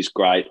think is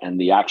great and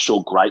the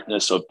actual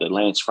greatness of the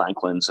Lance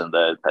Franklins and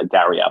the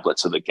Gary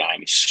Abletts of the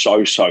game is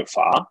so, so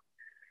far.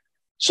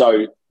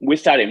 So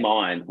with that in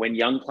mind, when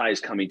young players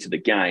come into the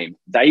game,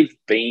 they've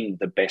been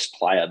the best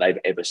player they've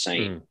ever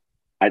seen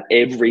at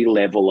every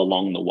level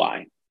along the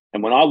way.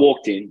 And when I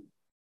walked in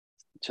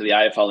to the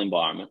AFL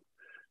environment,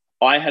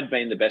 I had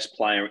been the best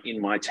player in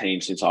my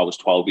team since I was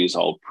 12 years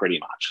old, pretty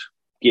much,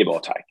 give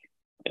or take,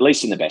 at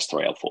least in the best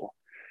 3 or 4.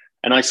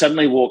 And I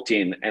suddenly walked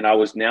in and I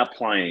was now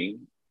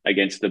playing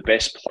against the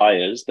best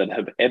players that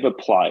have ever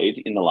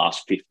played in the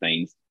last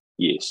 15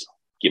 years,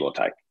 give or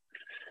take.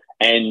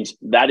 And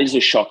that is a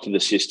shock to the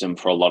system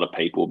for a lot of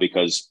people,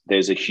 because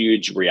there's a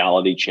huge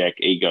reality check,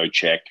 ego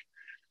check,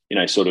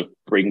 sort of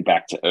bring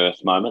back to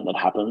earth moment that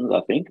happens,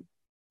 I think.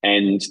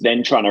 And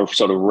then trying to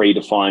sort of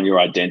redefine your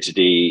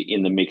identity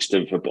in the mix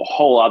of a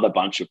whole other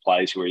bunch of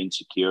players who are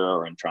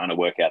insecure and trying to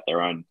work out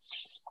their own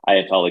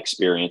AFL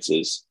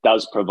experiences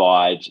does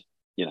provide,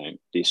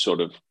 this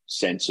sort of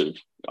sense of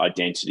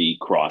identity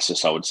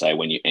crisis, I would say,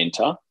 when you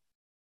enter.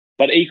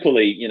 But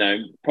equally,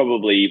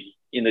 probably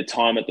in the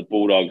time at the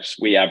Bulldogs,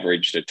 we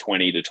averaged a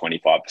 20 to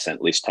 25%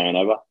 list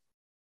turnover.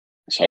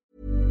 So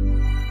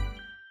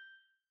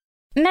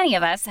Many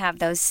of us have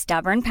those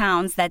stubborn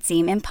pounds that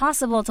seem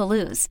impossible to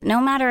lose,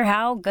 no matter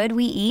how good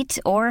we eat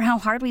or how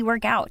hard we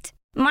work out.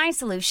 My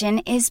solution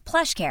is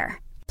PlushCare.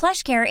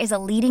 PlushCare is a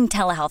leading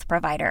telehealth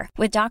provider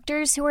with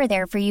doctors who are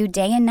there for you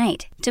day and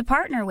night to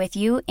partner with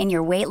you in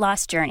your weight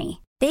loss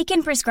journey. They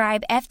can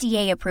prescribe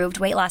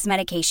FDA-approved weight loss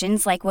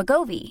medications like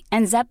Wegovy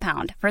and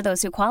Zepbound for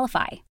those who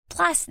qualify.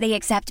 Plus, they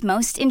accept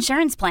most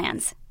insurance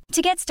plans.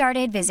 To get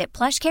started, visit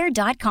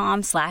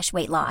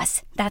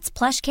plushcare.com/weightloss. That's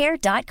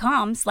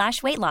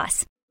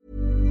plushcare.com/weightloss.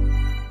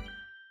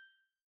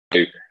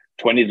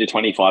 20 to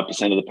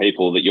 25% of the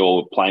people that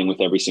you're playing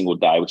with every single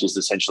day, which is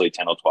essentially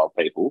 10 or 12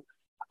 people,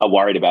 are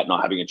worried about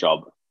not having a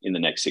job in the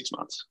next 6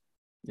 months.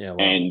 Yeah, wow.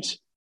 And,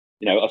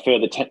 a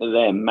further 10 of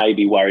them may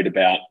be worried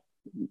about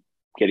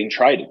getting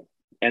traded.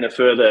 And a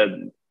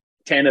further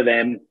 10 of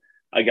them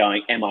are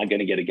going, am I going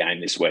to get a game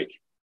this week?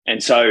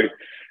 And so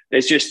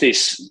there's just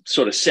this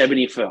sort of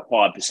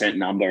 75%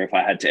 number, if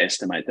I had to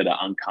estimate, that are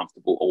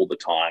uncomfortable all the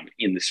time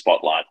in the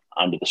spotlight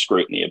under the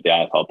scrutiny of the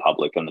AFL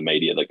public and the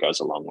media that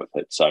goes along with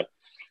it. So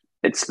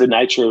it's the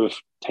nature of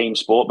team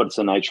sport, but it's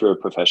the nature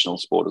of professional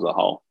sport as a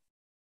whole.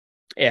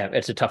 Yeah,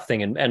 it's a tough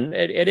thing. And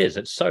it is.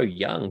 It's so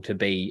young to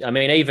be. I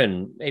mean,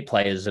 even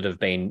players that have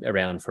been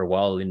around for a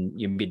while in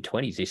your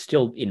mid-20s, they're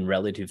still, in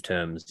relative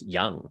terms,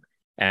 young.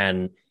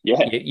 And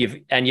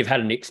you've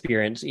had an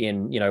experience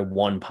in,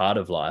 one part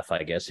of life,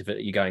 I guess, if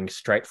you're going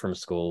straight from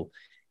school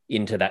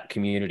into that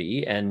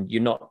community, and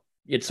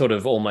it's sort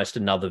of almost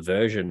another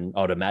version,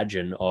 I'd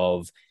imagine,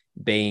 of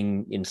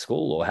being in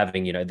school or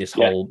having, this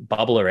whole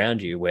bubble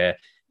around you where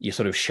you're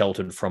sort of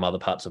sheltered from other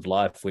parts of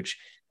life, which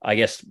I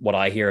guess what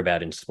I hear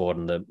about in sport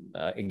and the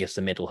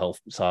mental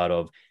health side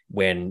of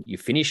when you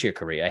finish your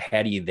career,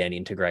 how do you then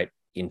integrate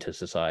into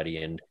society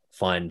and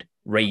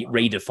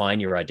redefine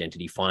your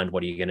identity, find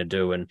what are you going to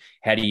do, and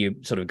how do you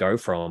sort of go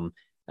from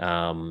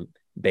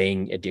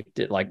being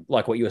addicted, like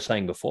what you were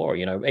saying before,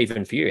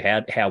 even for you,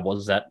 how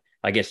was that?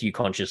 I guess you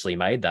consciously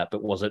made that,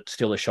 but was it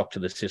still a shock to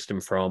the system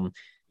from,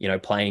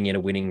 playing in a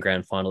winning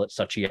grand final at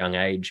such a young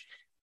age,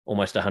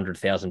 almost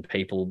 100,000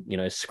 people,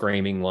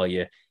 screaming while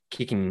you're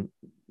kicking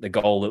the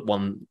goal that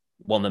won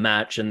the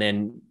match, and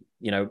then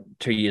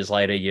 2 years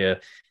later you're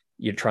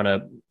trying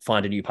to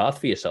find a new path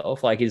for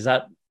yourself? Like,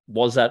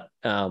 was that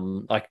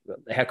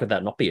how could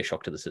that not be a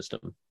shock to the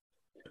system?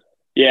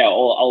 Yeah,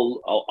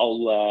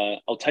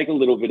 I'll take a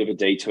little bit of a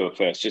detour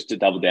first, just to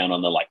double down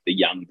on the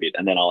young bit,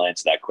 and then I'll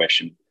answer that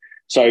question.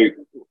 So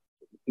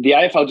the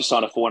AFL just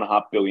signed a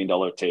 $4.5 billion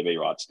TV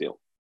rights deal,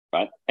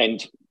 right?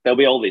 And there'll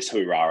be all this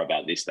hoorah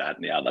about this, that,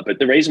 and the other. But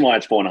the reason why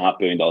it's $4.5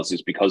 billion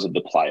is because of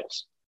the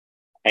players.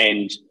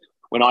 And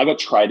when I got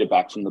traded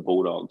back from the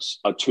Bulldogs,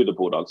 to the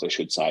Bulldogs, I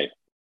should say,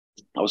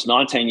 I was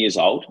 19 years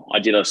old. I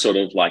did a sort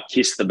of like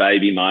kiss the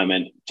baby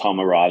moment, Tom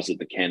arrives at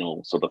the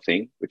kennel sort of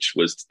thing, which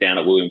was down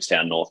at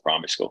Williamstown North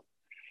Primary School.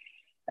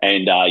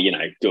 And,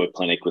 do a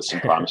clinic with some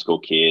primary school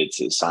kids,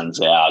 the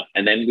sun's out.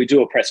 And then we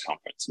do a press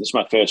conference. This is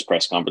my first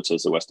press conference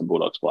as a Western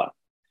Bulldogs player.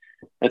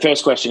 The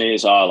first question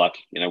is,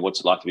 what's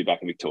it like to be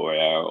back in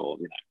Victoria? Or,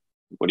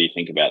 what do you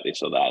think about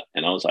this or that?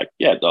 And I was like,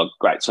 yeah, dog,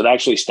 great. So they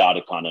actually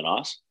started kind of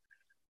nice.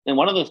 And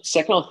one of the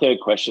second or third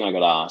question I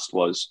got asked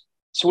was,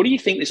 so what do you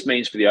think this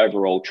means for the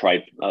overall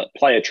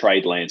player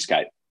trade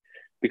landscape?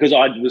 Because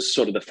I was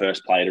sort of the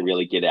first player to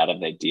really get out of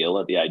their deal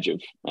at the age of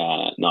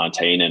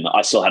 19, and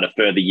I still had a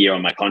further year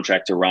on my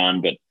contract to run,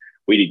 but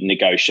we didn't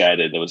negotiate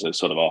it. There was a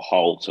sort of a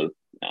whole sort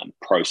of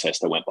process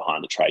that went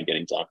behind the trade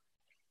getting done.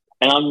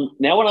 And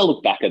now when I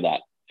look back at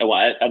that,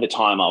 at the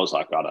time I was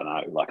like, I don't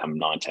know, like I'm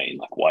 19,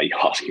 like why are you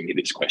asking me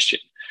this question?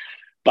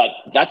 But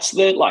that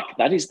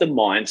is the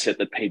mindset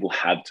that people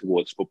have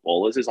towards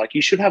footballers, is like,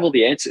 you should have all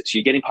the answers.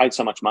 You're getting paid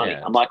so much money.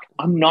 Yeah. I'm like,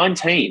 I'm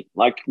 19.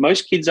 Like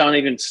most kids are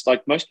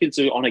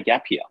on a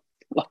gap year.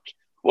 Like,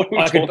 what are we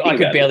talking about? I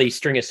could barely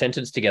string a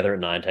sentence together at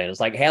 19.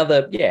 It's like, how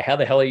the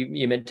hell are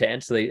you meant to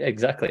answer the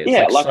exactly?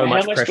 It's so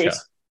much pressure.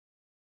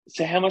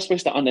 So how am I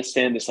supposed to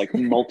understand this like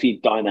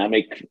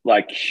multi-dynamic,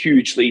 like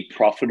hugely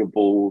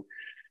profitable,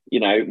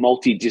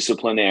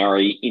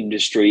 multidisciplinary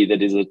industry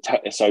that is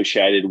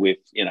associated with,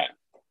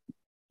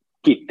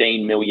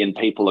 15 million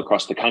people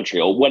across the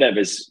country, or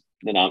whatever's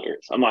the number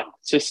is? I'm like,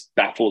 it just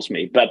baffles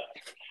me. But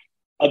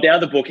at the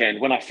other bookend,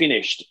 when I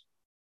finished,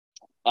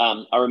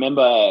 I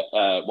remember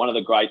one of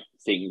the great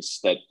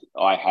things that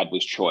I had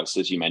was choice,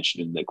 as you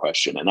mentioned in the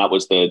question, and that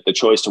was the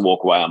choice to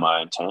walk away on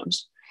my own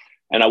terms.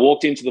 And I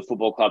walked into the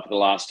football club for the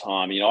last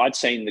time. I'd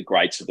seen the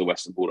greats of the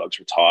Western Bulldogs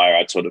retire.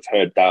 I'd sort of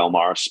heard Dale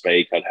Morris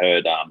speak. I'd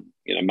heard,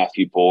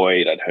 Matthew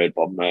Boyd. I'd heard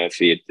Bob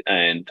Murphy.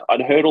 And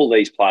I'd heard all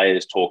these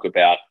players talk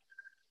about,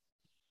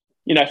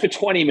 for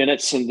 20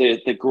 minutes and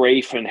the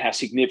grief and how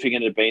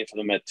significant it had been for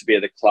them to be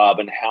at the club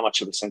and how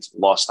much of a sense of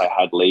loss they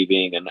had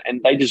leaving.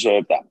 And they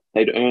deserved that.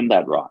 They'd earned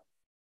that right.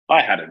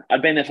 I hadn't.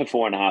 I'd been there for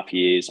 4.5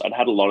 years. I'd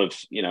had a lot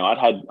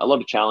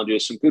of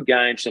challenges, some good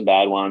games, some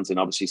bad ones, and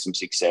obviously some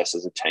success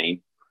as a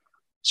team.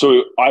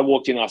 So I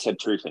walked in and I said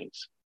two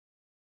things.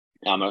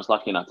 I was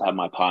lucky enough to have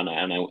my partner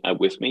Anna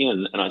with me.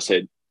 And I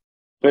said,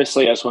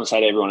 firstly, I just want to say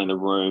to everyone in the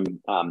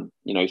room,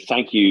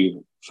 thank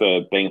you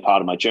for being a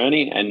part of my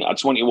journey. And I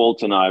just want you all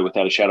to know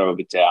without a shadow of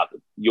a doubt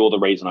that you're the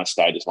reason I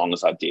stayed as long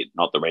as I did,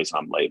 not the reason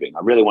I'm leaving. I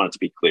really wanted to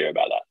be clear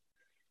about that.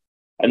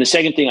 And the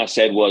second thing I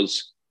said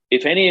was,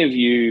 if any of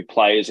you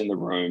players in the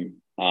room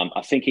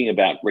are thinking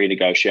about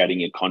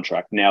renegotiating your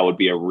contract, now would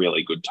be a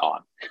really good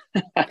time.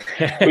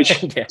 Which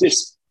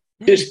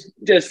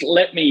just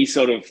let me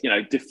sort of,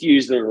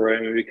 diffuse the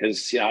room,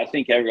 because, I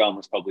think everyone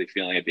was probably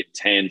feeling a bit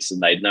tense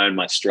and they'd known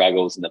my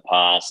struggles in the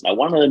past. And I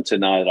wanted them to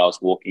know that I was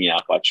walking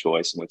out by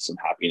choice and with some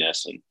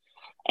happiness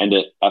and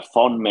a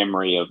fond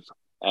memory of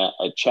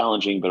a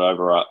challenging but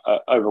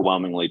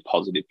overwhelmingly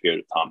positive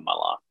period of time in my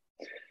life.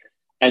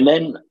 And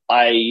then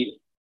I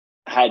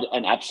had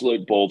an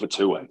absolute ball for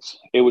 2 weeks.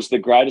 It was the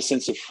greatest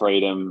sense of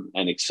freedom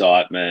and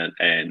excitement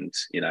and,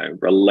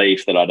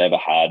 relief that I'd ever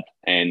had.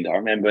 And I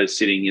remember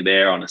sitting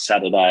there on a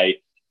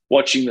Saturday,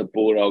 watching the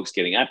Bulldogs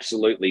getting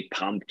absolutely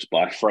pumped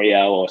by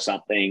Freo or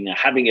something,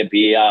 having a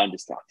beer, and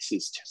just like, this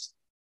is just,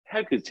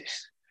 how good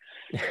is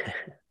this?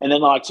 And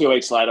then 2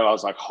 weeks later, I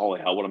was like, holy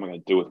hell, what am I going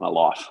to do with my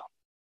life?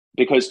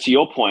 Because to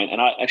your point,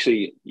 and I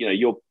actually,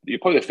 you're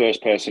probably the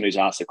first person who's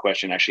asked the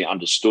question actually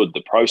understood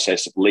the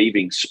process of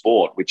leaving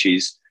sport, which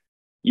is,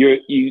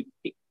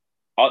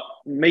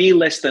 me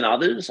less than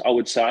others, I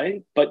would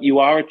say, but you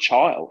are a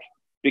child,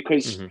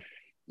 because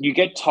you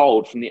get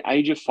told from the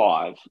age of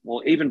 5,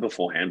 well, even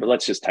beforehand, but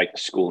let's just take the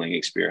schooling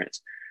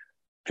experience.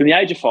 From the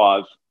age of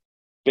 5,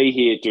 be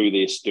here, do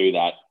this, do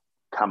that,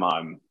 come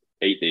home,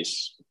 eat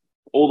this,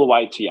 all the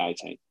way to your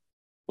 18.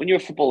 When you're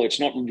a footballer, it's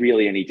not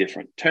really any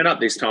different. Turn up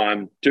this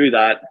time, do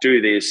that,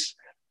 do this.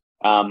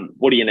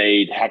 What do you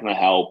need? How can I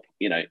help?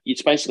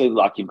 It's basically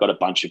like you've got a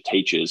bunch of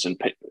teachers, and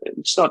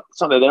it's not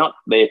they're not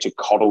there to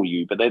coddle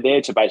you, but they're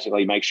there to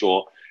basically make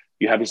sure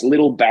you have as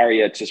little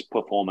barrier to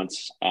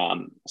performance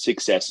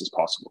success as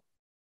possible.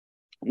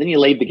 And then you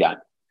leave the game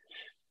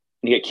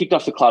and you get kicked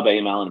off the club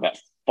email in about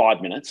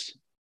 5 minutes,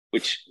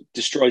 which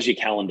destroys your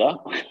calendar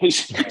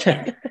because you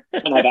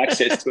don't have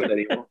access to it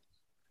anymore.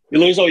 You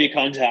lose all your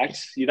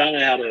contacts. You don't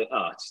know how to,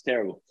 it's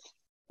terrible.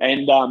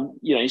 And,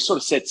 you sort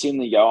of sets in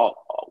and you go,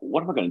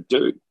 what am I going to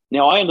do?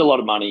 Now, I earned a lot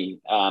of money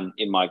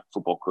in my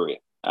football career.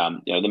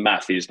 The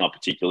math is not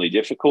particularly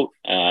difficult.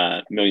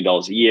 $1 million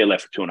a year,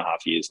 left for 2.5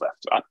 years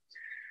left, right?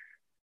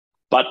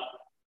 But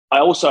I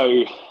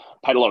also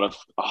paid a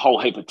whole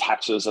heap of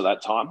taxes at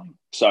that time.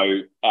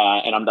 So,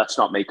 that's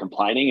not me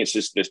complaining. It's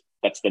just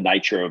that's the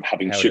nature of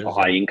having super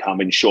high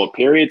income in short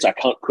periods. I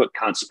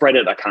can't spread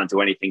it. I can't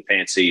do anything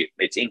fancy.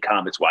 It's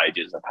income, it's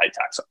wages. I pay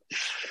tax.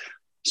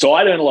 So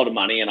I'd earned a lot of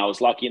money, and I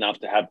was lucky enough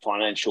to have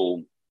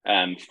financial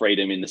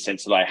freedom in the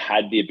sense that I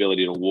had the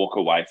ability to walk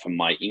away from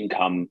my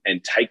income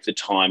and take the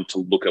time to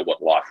look at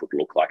what life would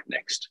look like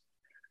next.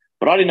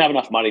 But I didn't have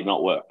enough money to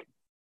not work.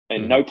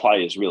 And no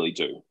players really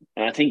do.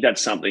 And I think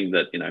that's something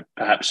that,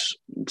 perhaps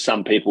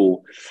some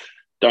people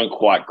don't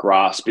quite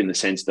grasp, in the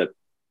sense that,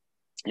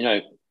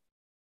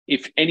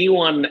 if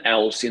anyone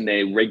else in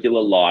their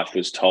regular life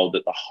was told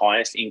that the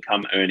highest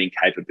income earning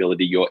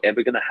capability you're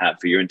ever going to have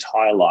for your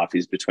entire life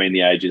is between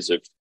the ages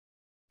of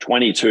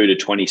 22 to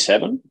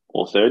 27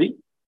 or 30,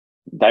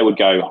 they would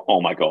go,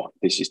 oh my God,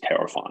 this is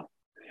terrifying.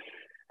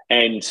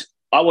 And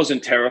I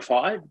wasn't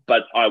terrified,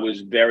 but I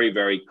was very,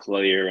 very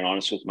clear and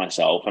honest with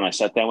myself. And I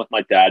sat down with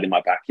my dad in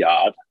my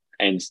backyard,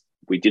 and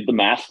we did the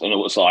math, and it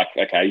was like,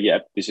 okay, yeah,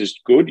 this is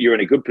good. You're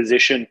in a good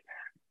position.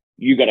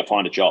 You got to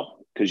find a job,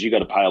 because you got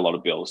to pay a lot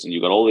of bills, and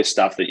you've got all this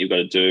stuff that you've got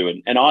to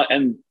do.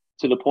 And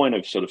to the point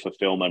of sort of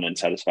fulfillment and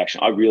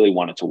satisfaction, I really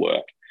wanted to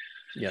work.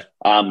 Yeah.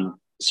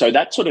 So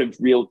that sort of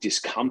real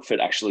discomfort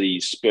actually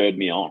spurred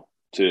me on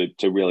to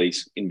really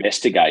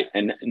investigate.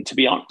 And to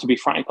be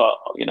frank,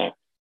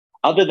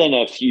 other than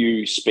a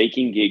few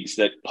speaking gigs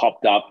that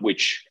popped up,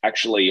 which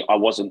actually I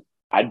wasn't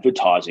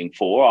advertising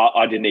for,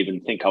 I didn't even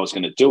think I was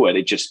going to do it.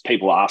 It just,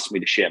 people asked me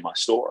to share my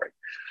story.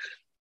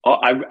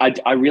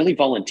 I really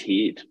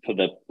volunteered for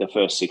the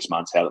first 6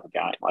 months out of the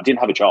game. I didn't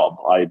have a job.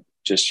 I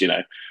just,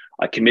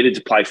 I committed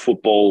to play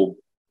football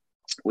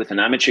with an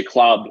amateur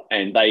club,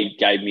 and they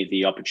gave me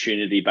the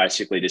opportunity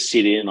basically to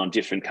sit in on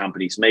different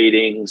companies'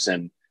 meetings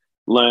and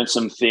learn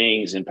some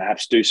things, and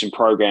perhaps do some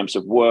programs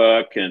of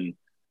work, and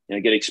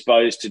get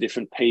exposed to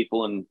different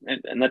people. And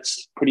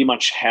that's pretty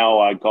much how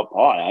I got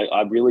by.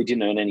 I really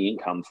didn't earn any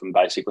income from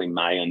basically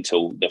May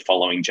until the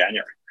following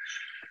January.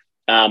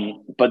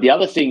 But the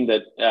other thing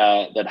that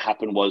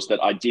happened was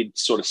that I did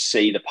sort of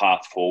see the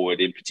path forward,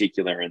 in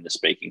particular in the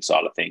speaking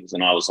side of things.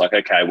 And I was like,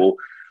 okay, well,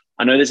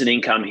 I know there's an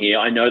income here.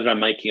 I know that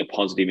I'm making a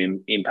positive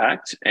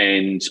impact,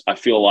 and I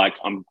feel like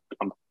I'm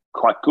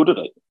quite good at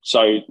it.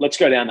 So let's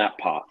go down that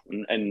path.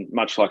 And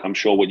much like I'm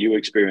sure what you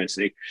experienced,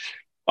 Nick,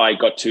 I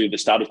got to the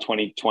start of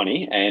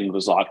 2020 and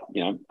was like,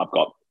 I've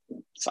got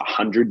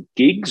 100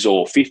 gigs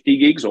or 50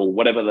 gigs or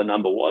whatever the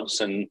number was.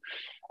 And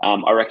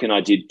I reckon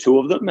I did 2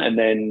 of them, and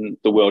then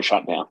the world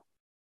shut down.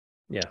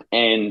 Yeah.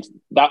 And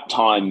that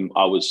time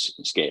I was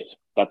scared.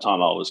 That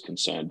time I was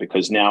concerned,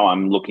 because now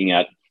I'm looking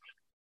at,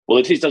 well,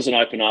 if this doesn't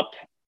open up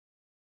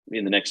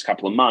in the next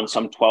couple of months,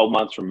 I'm 12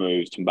 months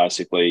removed from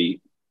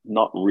basically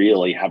not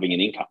really having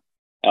an income,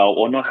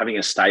 or not having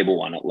a stable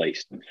one at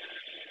least.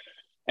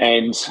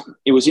 And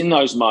it was in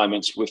those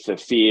moments, with the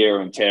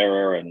fear and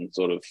terror and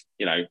sort of,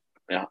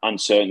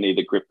 uncertainty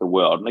that gripped the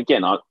world. And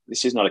again,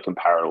 this is not a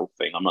comparable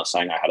thing. I'm not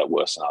saying I had it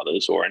worse than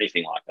others or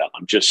anything like that.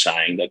 I'm just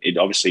saying that it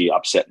obviously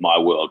upset my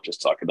world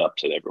just like it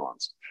upset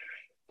everyone's.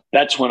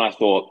 That's when I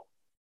thought,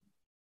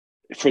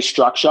 for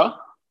structure,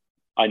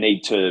 I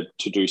need to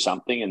do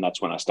something. And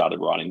that's when I started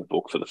writing the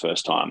book for the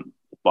first time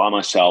by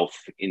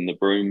myself in the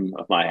room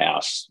of my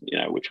house,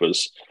 which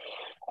was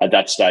at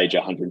that stage, a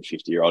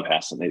 150-year-old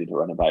house that needed a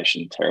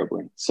renovation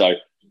terribly. So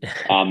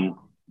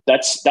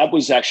that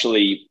was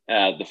actually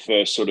the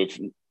first sort of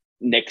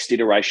next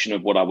iteration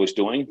of what I was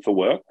doing for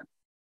work.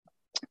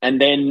 And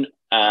then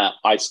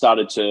I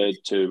started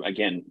to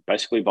again,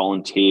 basically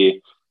volunteer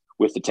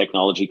with the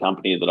technology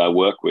company that I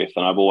work with.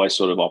 And I've always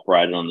sort of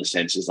operated on the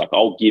senses like,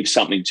 I'll give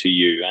something to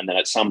you, and then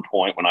at some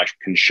point when I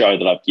can show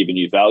that I've given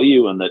you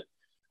value and that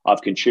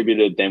I've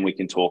contributed, then we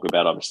can talk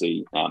about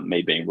obviously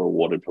me being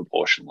rewarded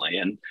proportionally.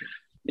 And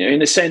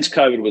in a sense,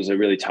 COVID was a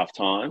really tough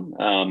time.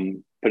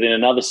 But in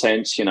another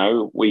sense,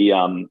 we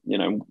Anna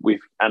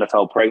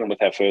fell pregnant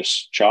with our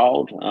first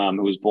child,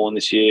 who was born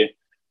this year.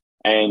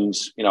 And,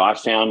 I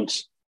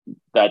found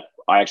that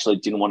I actually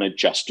didn't want to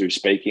just do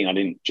speaking. I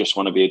didn't just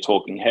want to be a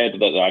talking head,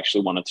 that I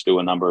actually wanted to do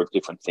a number of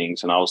different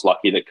things. And I was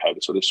lucky that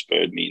COVID sort of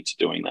spurred me into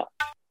doing that.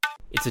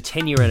 It's a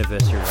 10-year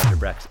anniversary of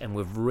Underbrax, and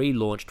we've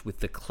relaunched with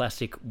the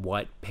classic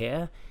white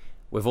pair.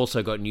 We've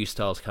also got new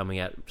styles coming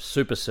out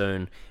super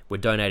soon. We're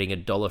donating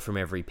 $1 from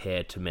every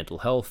pair to mental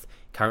health,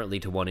 currently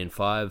to 1 in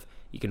 5.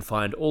 You can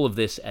find all of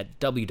this at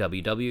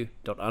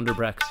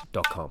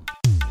www.underbrax.com.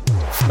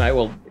 Mate,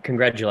 well,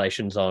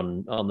 congratulations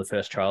on the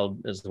first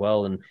child as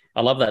well. And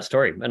I love that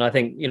story. And I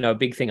think, a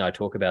big thing I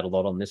talk about a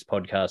lot on this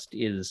podcast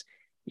is,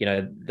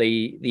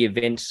 the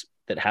events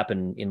that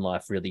happen in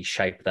life really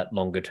shape that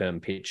longer term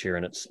picture.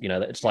 And it's,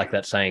 it's like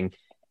that saying,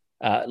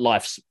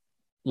 life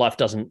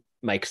doesn't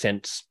make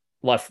sense.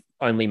 Life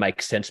only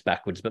makes sense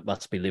backwards, but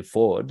must be lived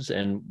forwards.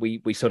 And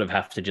we sort of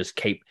have to just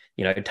keep,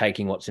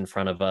 taking what's in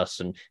front of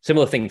us. And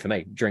similar thing for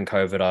me during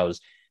COVID, I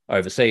was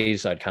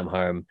overseas. I'd come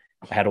home,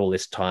 I had all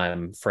this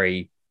time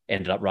free,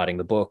 ended up writing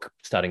the book,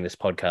 starting this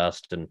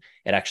podcast, and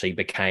it actually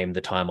became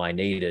the time I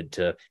needed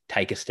to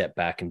take a step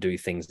back and do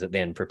things that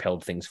then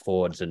propelled things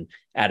forwards and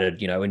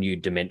added, a new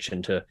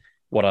dimension to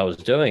what I was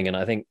doing. And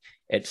I think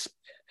it's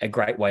a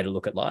great way to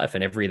look at life,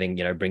 and everything,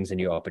 brings a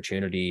new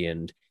opportunity.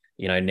 And,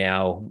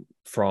 now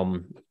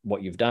from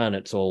what you've done,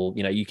 it's all,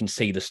 you can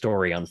see the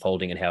story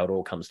unfolding and how it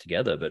all comes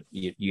together, but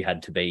you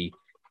had to be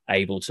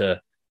able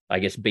to, I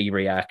guess, be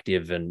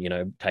reactive and,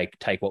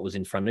 take what was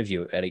in front of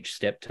you at each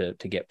step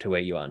to get to where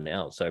you are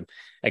now. So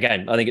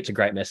again, I think it's a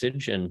great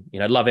message, and,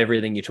 love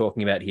everything you're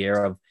talking about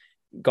here.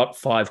 I've got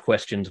 5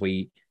 questions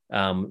we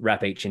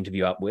wrap each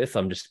interview up with.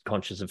 I'm just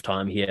conscious of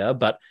time here.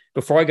 But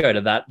before I go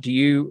to that, do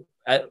you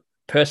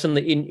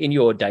personally in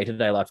your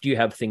day-to-day life, do you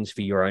have things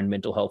for your own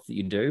mental health that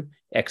you do?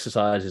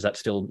 Exercise, is that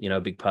still, a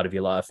big part of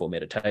your life, or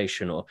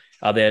meditation, or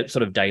are there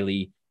sort of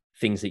daily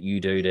things that you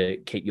do to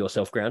keep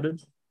yourself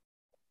grounded?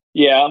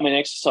 Yeah, I mean,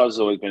 exercise has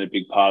always been a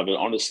big part of it.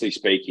 Honestly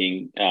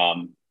speaking,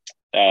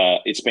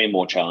 it's been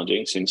more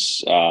challenging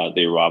since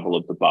the arrival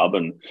of the bub,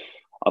 and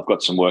I've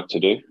got some work to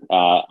do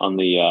on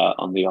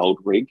the old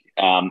rig.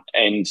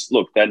 And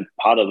look, then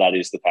part of that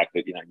is the fact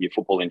that your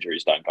football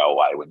injuries don't go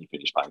away when you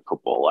finish playing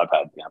football. I've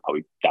had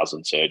probably a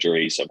dozen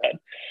surgeries. I've had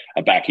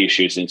a back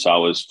issue since I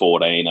was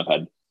 14. I've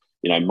had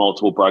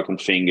multiple broken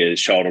fingers,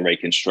 shoulder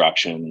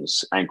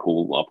reconstructions,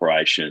 ankle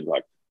operations.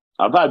 Like,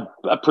 I've had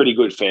a pretty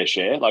good fair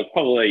share, like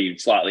probably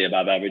slightly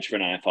above average for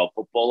an AFL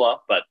footballer,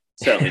 but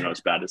certainly not as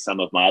bad as some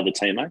of my other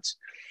teammates.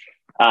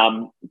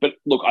 But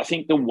look, I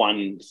think the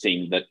one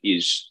thing that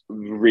is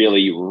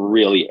really,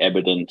 really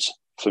evident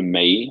for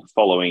me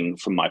following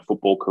from my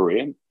football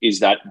career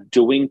is that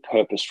doing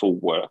purposeful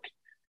work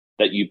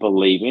that you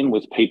believe in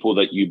with people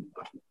that you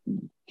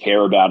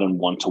care about and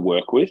want to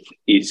work with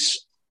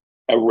is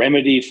a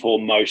remedy for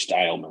most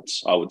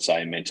ailments, I would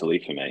say,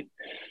 mentally for me.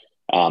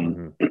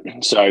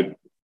 So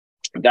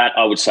that,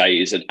 I would say,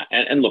 is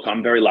and look,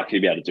 I'm very lucky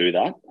to be able to do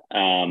that.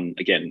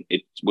 Again,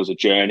 it was a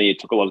journey. It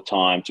took a lot of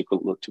time, took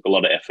a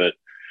lot of effort.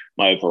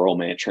 My overall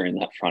mantra in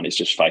that front is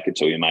just fake it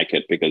till you make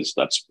it, because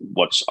that's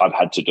what I've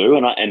had to do.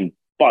 And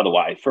by the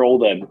way, for all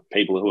the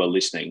people who are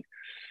listening,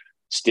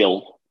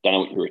 still don't know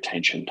what your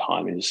retention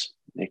time is,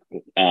 Nick.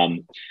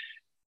 No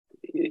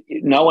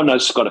one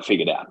knows got it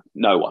figured out.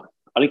 No one.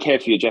 I don't care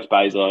if you're Jeff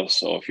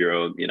Bezos or if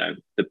you're,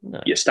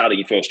 you're starting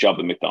your first job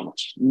at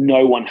McDonald's.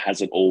 No one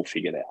has it all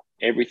figured out.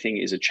 Everything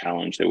is a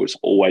challenge. There was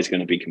always going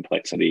to be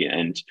complexity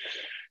and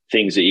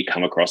things that you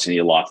come across in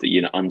your life that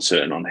you're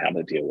uncertain on how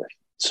to deal with.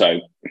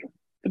 So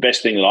the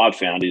best thing that I've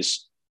found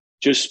is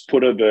just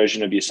put a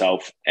version of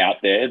yourself out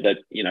there that,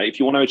 if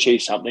you want to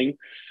achieve something,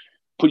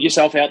 put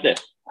yourself out there,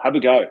 have a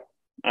go.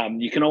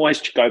 You can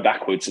always go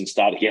backwards and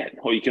start again,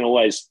 or you can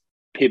always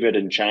pivot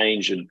and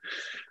change. And,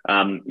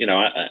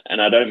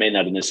 and I don't mean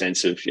that in the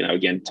sense of,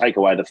 again, take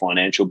away the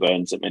financial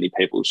burdens that many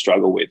people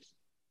struggle with.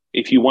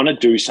 If you want to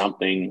do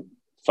something,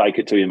 fake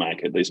it till you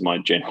make it. There's my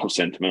general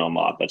sentiment on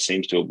life. That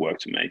seems to have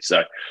worked for me.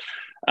 So,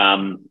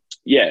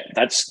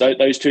 that's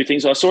those two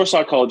things. I saw a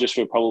psychologist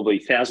for probably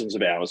thousands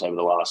of hours over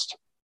the last,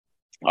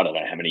 I don't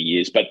know how many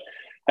years, but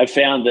have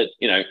found that,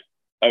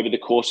 over the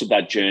course of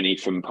that journey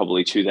from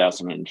probably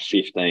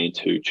 2015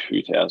 to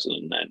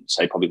 2000 and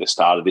say probably the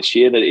start of this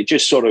year, that it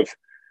just sort of,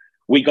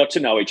 we got to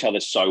know each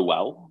other so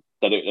well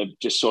that it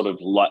just sort of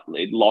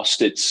it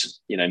lost its,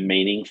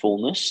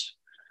 meaningfulness.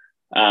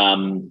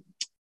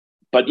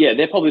 But yeah,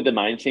 they're probably the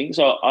main things.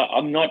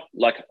 I'm not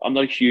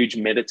a huge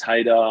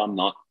meditator. I'm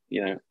not,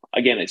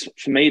 again,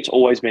 for me, it's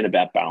always been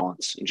about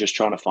balance and just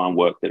trying to find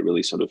work that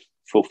really sort of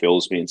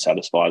fulfills me and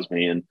satisfies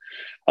me and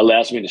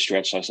allows me to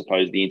stretch, I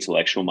suppose, the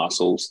intellectual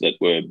muscles that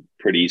were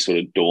pretty sort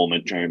of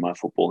dormant during my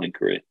footballing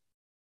career.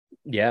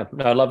 Yeah,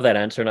 no, I love that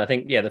answer. And I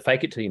think, the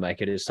fake it till you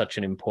make it is such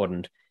an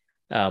important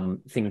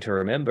thing to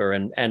remember.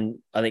 And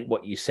I think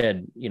what you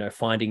said,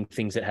 finding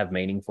things that have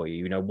meaning for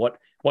you,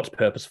 what's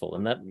purposeful,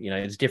 and that,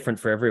 it's different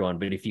for everyone.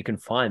 But if you can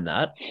find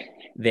that,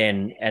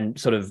 then, and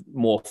sort of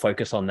more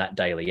focus on that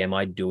daily, am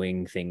I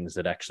doing things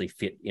that actually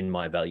fit in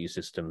my value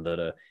system that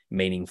are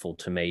meaningful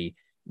to me,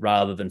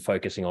 rather than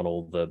focusing on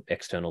all the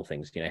external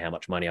things, how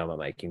much money am I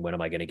making? When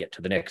am I going to get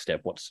to the next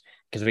step?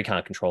 Because we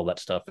can't control that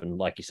stuff. And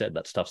like you said,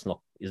 that stuff's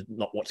is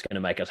not what's going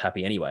to make us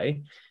happy anyway.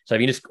 So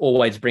if you just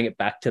always bring it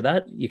back to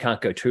that, you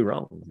can't go too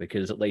wrong,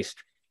 because at least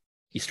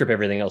you strip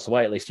everything else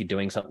away. At least you're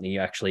doing something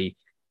you actually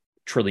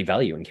truly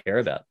value and care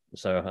about.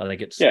 So I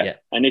think it's,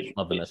 And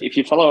if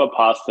you follow a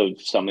path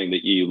of something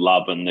that you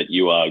love and that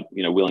you are,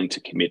 willing to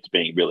commit to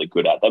being really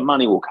good at, that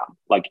money will come.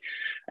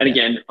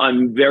 Again,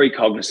 I'm very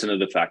cognizant of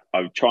the fact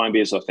I try and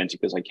be as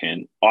authentic as I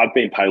can. I've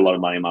been paid a lot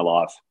of money in my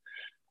life.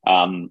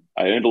 I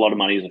earned a lot of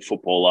money as a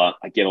footballer.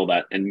 I get all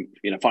that. And,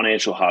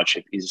 financial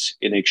hardship is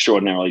an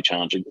extraordinarily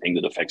challenging thing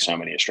that affects so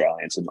many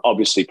Australians and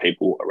obviously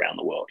people around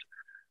the world.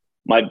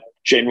 My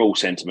general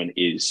sentiment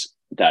is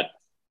that,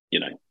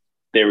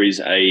 there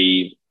is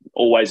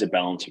always a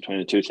balance between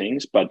the two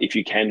things. But if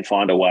you can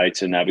find a way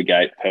to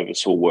navigate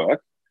purposeful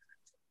work,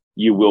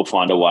 you will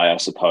find a way, I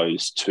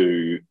suppose,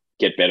 to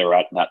get better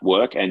at that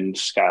work and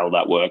scale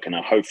that work. And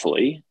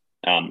hopefully,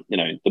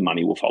 the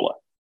money will follow.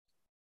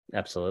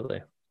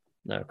 Absolutely.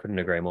 No, couldn't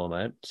agree more,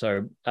 mate.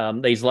 So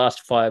these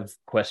last 5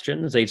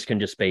 questions, each can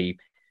just be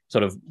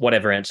sort of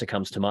whatever answer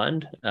comes to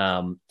mind.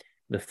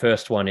 The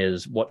first one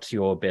is, what's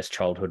your best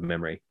childhood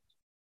memory?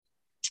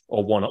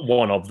 Or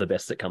one of the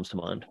best that comes to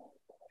mind?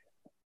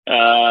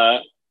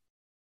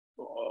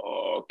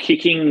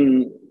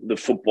 Kicking the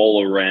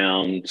football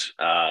around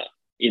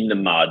in the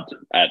mud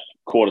at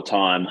quarter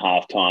time,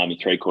 half time, and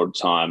 3/4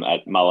 time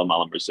at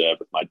Mullen Reserve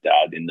with my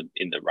dad in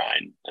the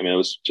rain. I mean, it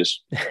was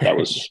just I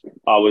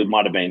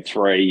might have been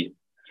 3,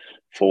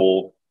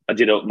 4. I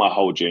did it my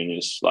whole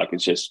juniors. Like,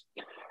 it's just,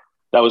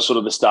 that was sort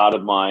of the start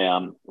of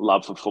my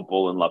love for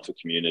football and love for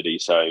community.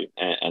 So,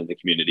 and the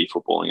community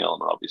footballing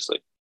element, obviously.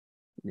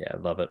 Yeah,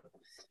 love it.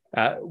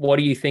 What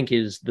do you think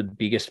is the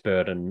biggest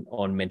burden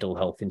on mental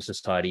health in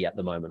society at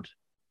the moment?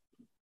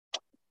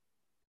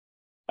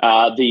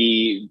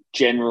 The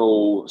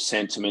general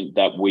sentiment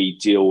that we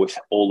deal with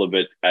all of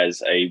it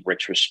as a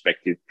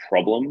retrospective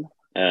problem.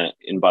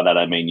 And by that,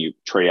 I mean you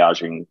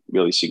triaging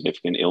really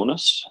significant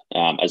illness,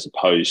 as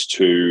opposed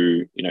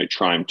to,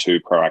 trying to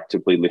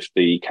proactively lift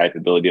the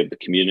capability of the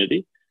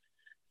community.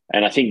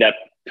 And I think that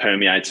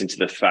permeates into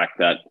the fact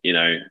that,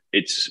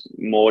 it's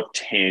more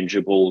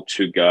tangible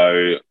to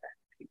go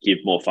give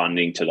more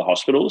funding to the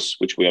hospitals,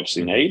 which we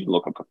obviously need.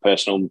 Look, I've got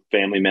personal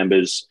family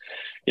members,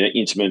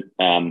 intimate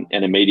and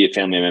immediate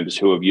family members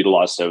who have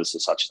utilised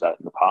services such as that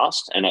in the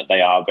past, and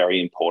they are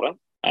very important.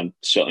 I'm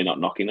certainly not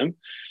knocking them.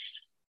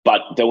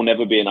 But there will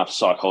never be enough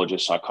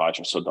psychologists,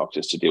 psychiatrists, or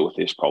doctors to deal with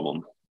this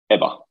problem,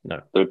 ever.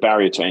 No. The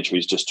barrier to entry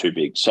is just too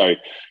big. So,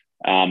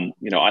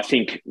 I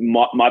think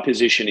my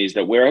position is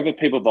that wherever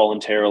people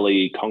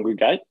voluntarily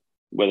congregate,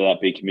 whether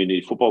that be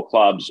community football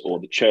clubs or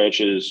the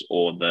churches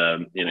or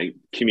the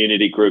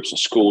community groups or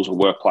schools or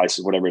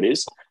workplaces, whatever it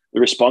is, the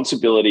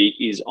responsibility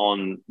is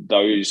on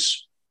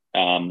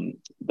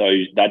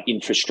that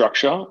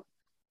infrastructure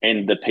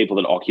and the people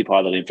that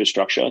occupy that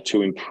infrastructure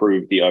to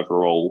improve the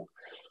overall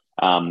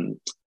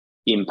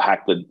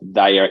impact that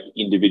they are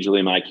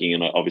individually making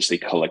and obviously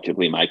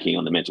collectively making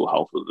on the mental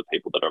health of the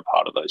people that are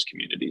part of those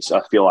communities.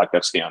 I feel like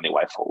that's the only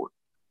way forward.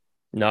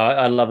 No,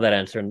 I love that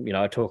answer. And,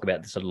 I talk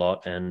about this a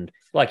lot. And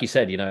like you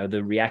said,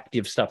 the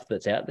reactive stuff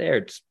that's out there,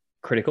 it's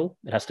critical.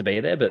 It has to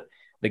be there. But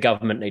the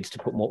government needs to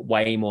put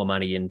way more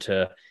money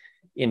into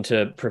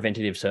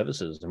preventative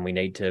services. And we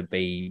need to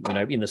be,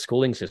 in the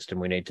schooling system,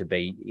 we need to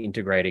be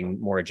integrating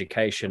more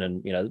education.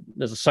 And,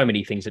 there's so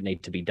many things that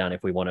need to be done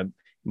if we want to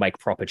make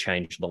proper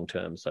change long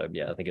term. So,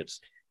 yeah, I think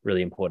it's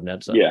really important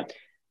answer. Yeah.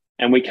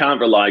 And we can't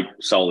rely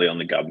solely on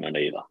the government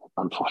either,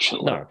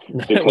 unfortunately. No,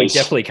 we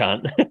definitely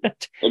can't.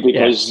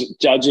 Because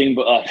judging,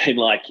 again,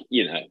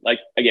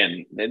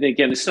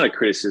 it's no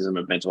criticism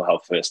of mental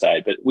health first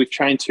aid, but we've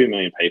trained 2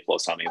 million people or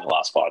something in the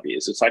last 5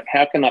 years. It's like,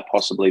 how can that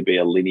possibly be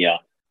a linear,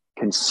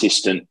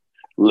 consistent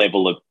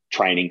level of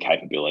training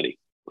capability?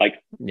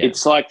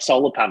 It's like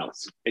solar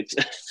panels. It's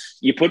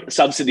you put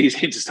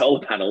subsidies into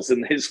solar panels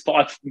and there's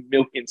 5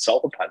 million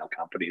solar panel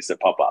companies that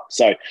pop up.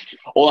 So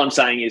all I'm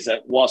saying is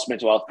that whilst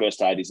mental health first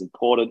aid is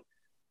important,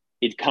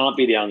 it can't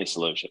be the only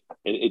solution.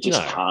 It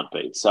just can't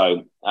be.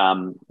 So,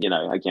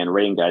 again,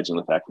 re-engaging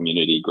with our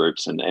community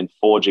groups and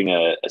forging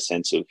a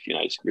sense of,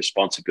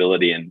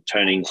 responsibility and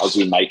turning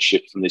Aussie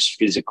mateship from this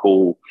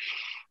physical,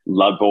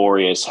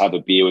 laborious, have a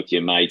beer with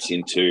your mates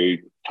into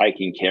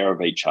taking care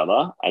of each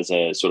other as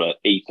a sort of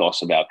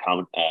ethos of our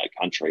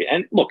country.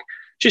 And look,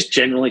 just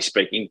generally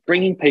speaking,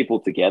 bringing people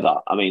together.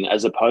 I mean,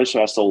 as opposed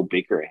to us all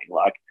bickering,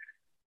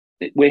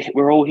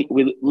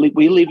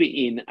 we live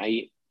in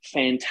a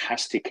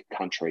fantastic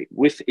country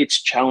with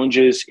its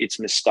challenges,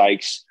 its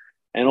mistakes,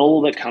 and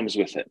all that comes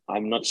with it.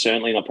 I'm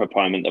certainly not a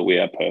proponent that we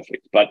are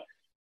perfect, but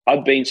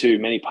I've been to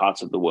many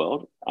parts of the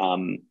world.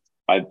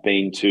 I've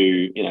been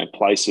to,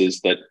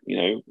 places that,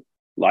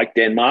 like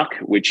Denmark,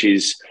 which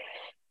is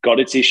got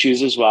its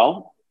issues as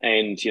well,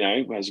 and,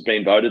 has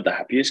been voted the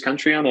happiest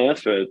country on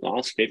earth for the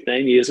last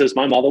 15 years, as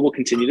my mother will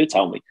continue to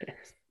tell me.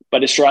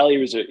 But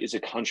Australia is a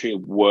country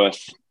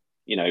worth,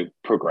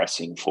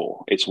 progressing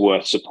for. It's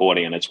worth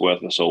supporting, and it's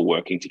worth us all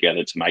working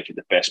together to make it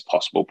the best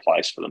possible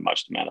place for the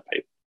most amount of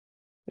people.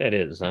 It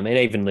is. I mean,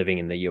 even living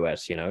in the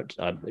US,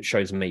 it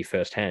shows me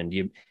firsthand.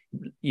 You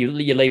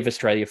leave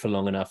Australia for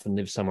long enough and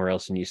live somewhere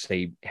else, and you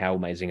see how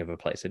amazing of a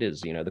place it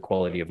is. The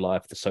quality of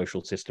life, the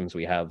social systems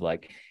we have.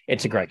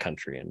 It's a great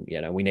country, and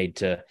we need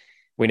to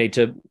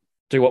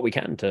do what we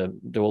can to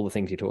do all the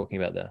things you're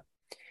talking about there.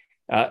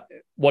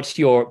 What's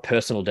your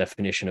personal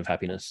definition of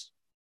happiness?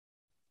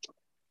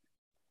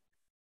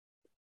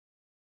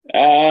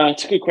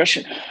 It's a good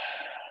question.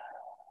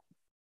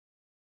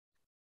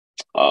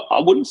 I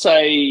wouldn't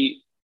say.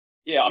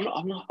 Yeah,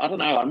 I'm not. I don't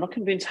know. I'm not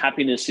convinced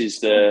happiness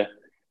is a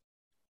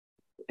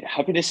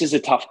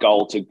tough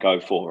goal to go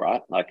for,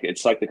 right?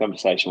 It's like the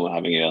conversation we were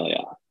having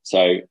earlier.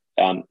 So,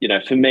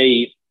 for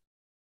me,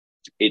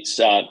 it's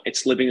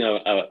living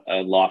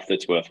a life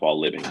that's worthwhile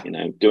living.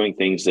 Doing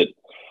things that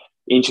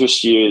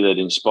interest you, that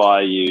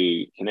inspire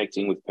you,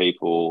 connecting with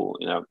people.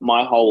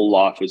 My whole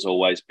life has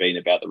always been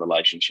about the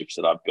relationships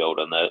that I've built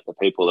and the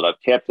people that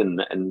I've kept,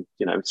 and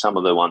some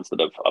of the ones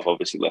that I've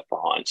obviously left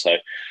behind. So,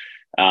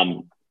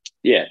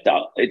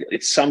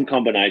 it's some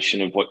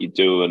combination of what you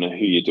do and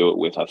who you do it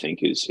with, I think,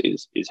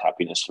 is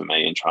happiness for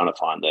me, and trying to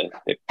find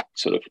the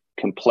sort of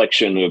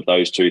complexion of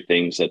those two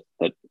things that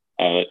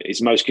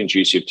is most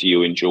conducive to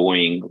you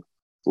enjoying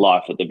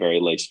life, at the very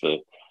least,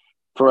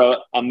 for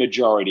a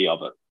majority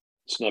of it.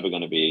 It's never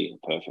going to be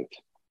perfect.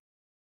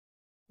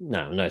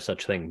 No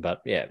such thing.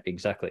 But yeah,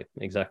 exactly.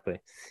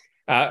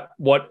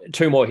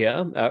 Two more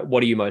here.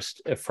 What are you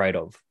most afraid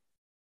of?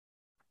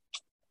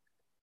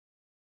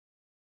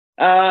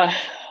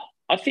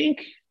 I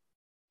think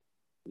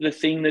the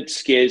thing that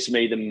scares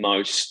me the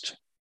most,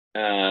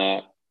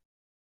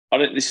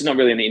 this is not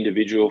really an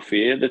individual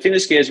fear. The thing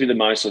that scares me the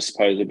most, I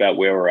suppose, about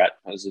where we're at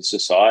as a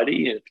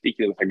society, and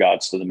particularly with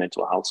regards to the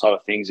mental health side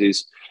of things,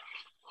 is,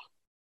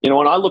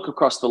 when I look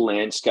across the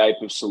landscape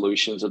of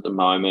solutions at the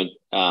moment,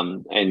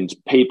 and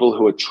people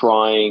who are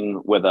trying,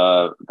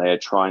 whether they are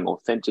trying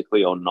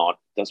authentically or not,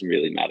 doesn't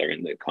really matter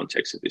in the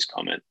context of this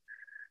comment.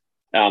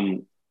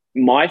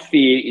 My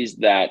fear is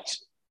that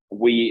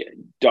we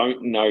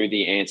don't know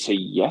the answer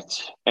yet.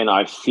 And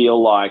I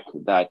feel like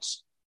that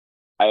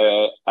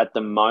at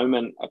the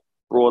moment,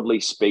 broadly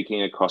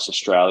speaking, across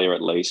Australia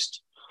at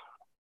least,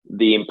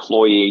 the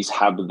employees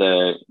have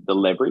the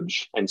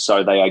leverage. And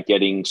so they are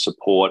getting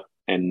support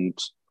and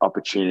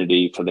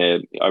opportunity for their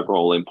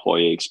overall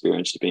employee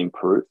experience to be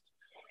improved.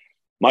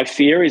 My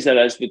fear is that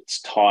as the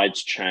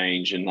tides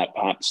change and that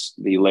perhaps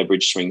the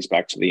leverage swings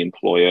back to the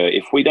employer,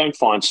 if we don't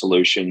find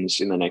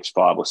solutions in the next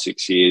 5 or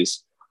 6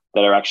 years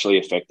that are actually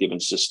effective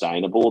and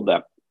sustainable,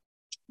 that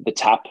the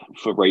tap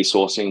for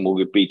resourcing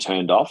will be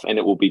turned off and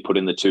it will be put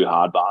in the too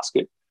hard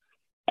basket.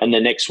 And the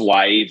next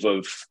wave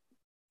of,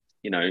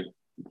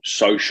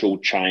 social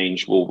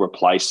change will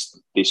replace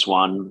this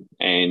one,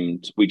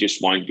 and we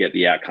just won't get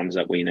the outcomes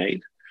that we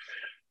need.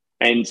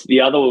 And the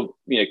other,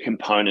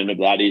 component of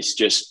that is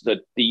just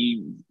that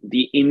the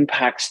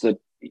impacts that,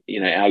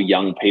 our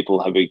young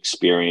people have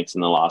experienced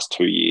in the last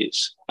 2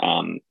 years,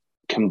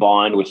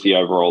 combined with the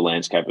overall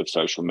landscape of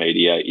social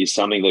media, is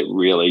something that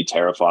really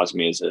terrifies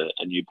me as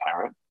a new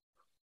parent,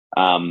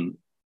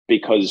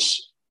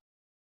 because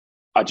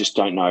I just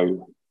don't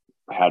know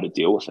how to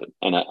deal with it.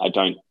 And I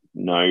don't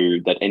know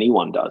that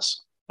anyone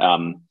does.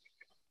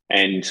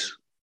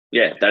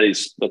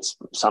 That's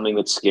something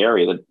that's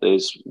scary, that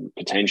there's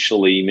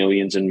potentially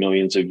millions and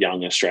millions of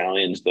young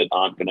Australians that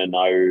aren't going to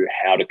know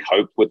how to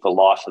cope with the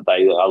life that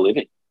they are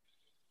living,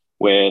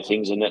 where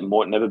things are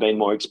never been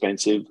more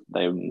expensive.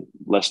 They're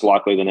less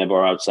likely than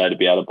ever, I would say, to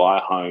be able to buy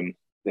a home.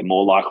 They're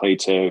more likely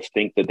to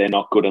think that they're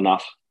not good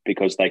enough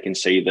because they can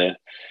see the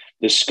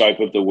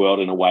scope of the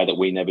world in a way that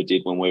we never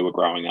did when we were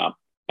growing up.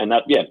 And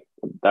that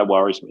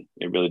worries me.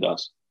 It really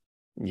does.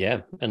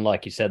 Yeah. And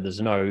like you said, there's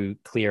no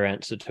clear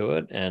answer to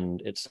it. And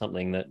it's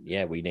something that,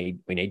 we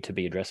need to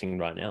be addressing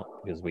right now,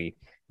 because we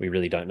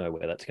really don't know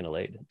where that's going to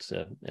lead. It's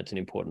an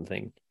important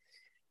thing.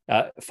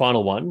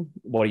 Final one.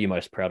 What are you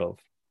most proud of?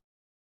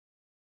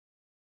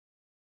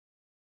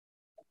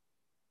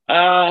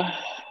 I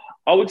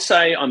would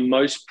say I'm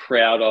most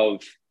proud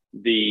of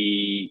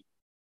the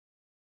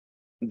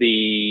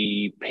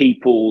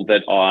people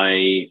that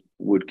I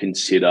would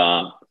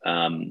consider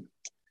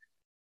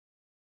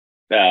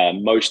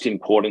most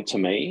important to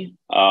me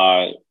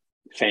are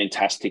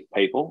fantastic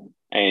people,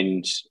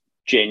 and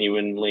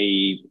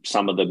genuinely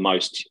some of the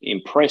most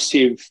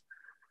impressive,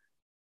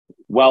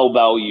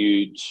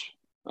 well-valued,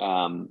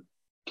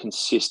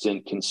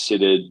 consistent,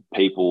 considered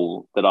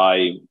people that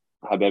I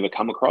have ever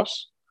come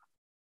across.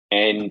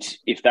 And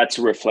if that's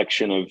a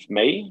reflection of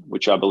me,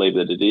 which I believe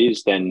that it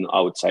is, then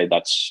I would say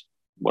that's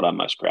what I'm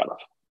most proud of.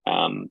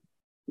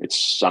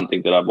 It's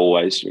something that I've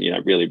always,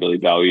 really, really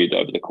valued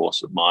over the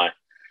course of my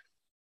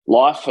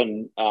life,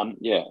 and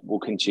will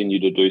continue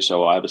to do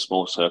so. I have a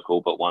small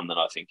circle, but one that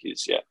I think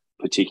is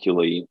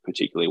particularly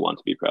one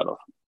to be proud of.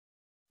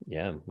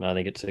 Yeah, I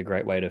think it's a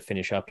great way to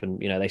finish up. And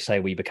they say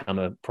we become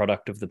a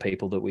product of the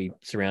people that we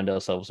surround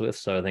ourselves with.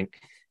 So I think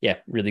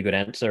really good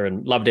answer,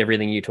 and loved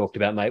everything you talked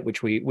about, mate,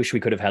 which we wish we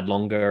could have had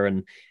longer.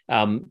 And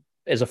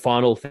as a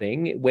final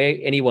thing, where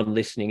anyone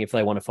listening, if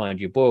they want to find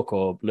your book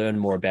or learn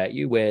more about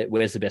you,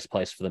 where's the best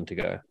place for them to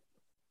go?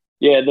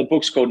 Yeah, the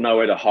book's called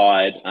Nowhere to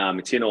Hide.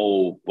 It's in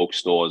all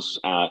bookstores.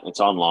 It's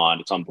online.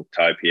 It's on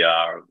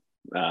Booktopia,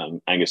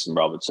 Angus and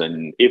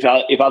Robertson. If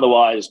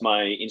otherwise,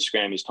 my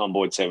Instagram is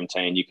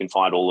TomBoyd17. You can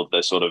find all of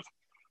the sort of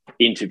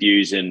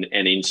interviews and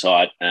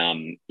insight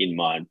in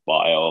my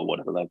bio, or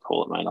whatever they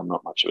call it, mate. I'm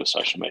not much of a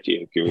social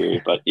media guru,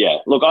 but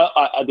look,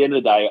 I at the end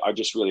of the day, I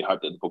just really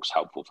hope that the book's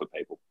helpful for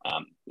people.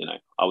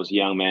 I was a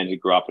young man who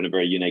grew up in a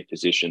very unique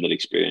position that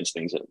experienced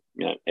things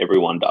that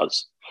everyone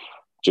does,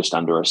 just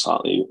under a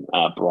slightly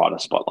brighter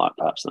spotlight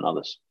perhaps than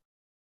others.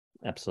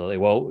 Absolutely.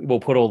 Well, we'll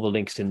put all the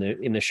links in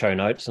the show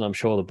notes, and I'm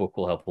sure the book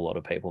will help a lot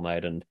of people,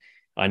 mate. And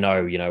I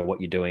know, what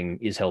you're doing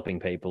is helping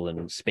people,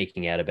 and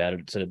speaking out about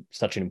it. It's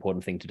such an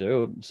important thing to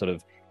do, sort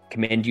of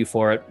commend you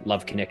for it.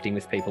 Love connecting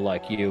with people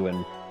like you,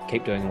 and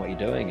keep doing what you're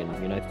doing.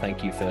 And, you know,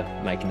 thank you for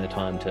making the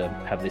time to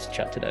have this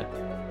chat today.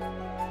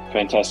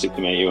 Fantastic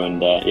to meet you. And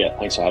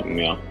thanks for having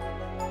me on.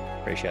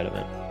 Appreciate it,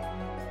 man.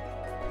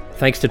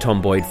 Thanks to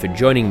Tom Boyd for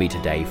joining me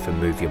today for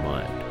Move Your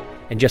Mind.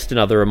 And just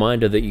another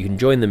reminder that you can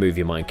join the Move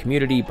Your Mind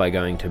community by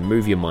going to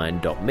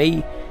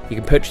moveyourmind.me. You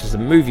can purchase the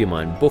Move Your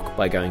Mind book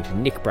by going to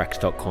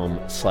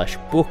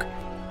nickbracks.com/book.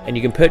 And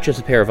you can purchase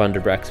a pair of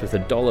Underbracks with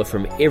 $1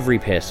 from every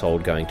pair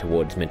sold going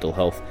towards mental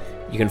health.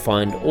 You can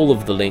find all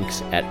of the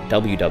links at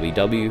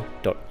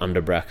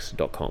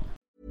www.underbracks.com.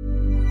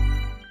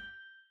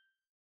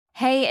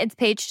 Hey, it's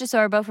Paige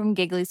DeSorbo from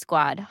Giggly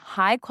Squad.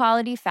 High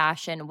quality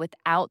fashion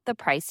without the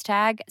price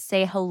tag.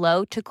 Say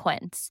hello to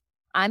Quince.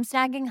 I'm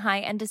snagging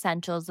high-end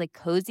essentials like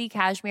cozy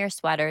cashmere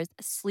sweaters,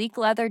 sleek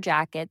leather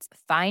jackets,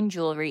 fine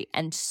jewelry,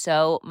 and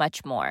so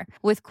much more.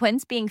 With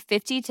Quince being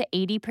 50 to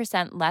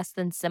 80% less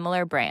than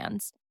similar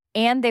brands.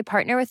 And they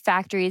partner with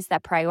factories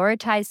that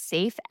prioritize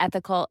safe,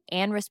 ethical,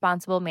 and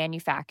responsible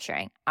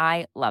manufacturing.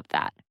 I love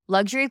that.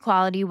 Luxury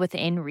quality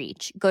within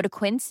reach. Go to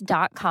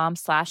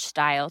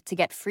quince.com/style to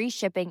get free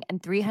shipping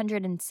and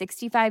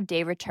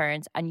 365-day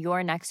returns on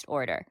your next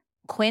order.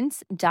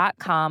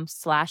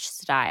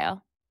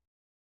 Quince.com/style.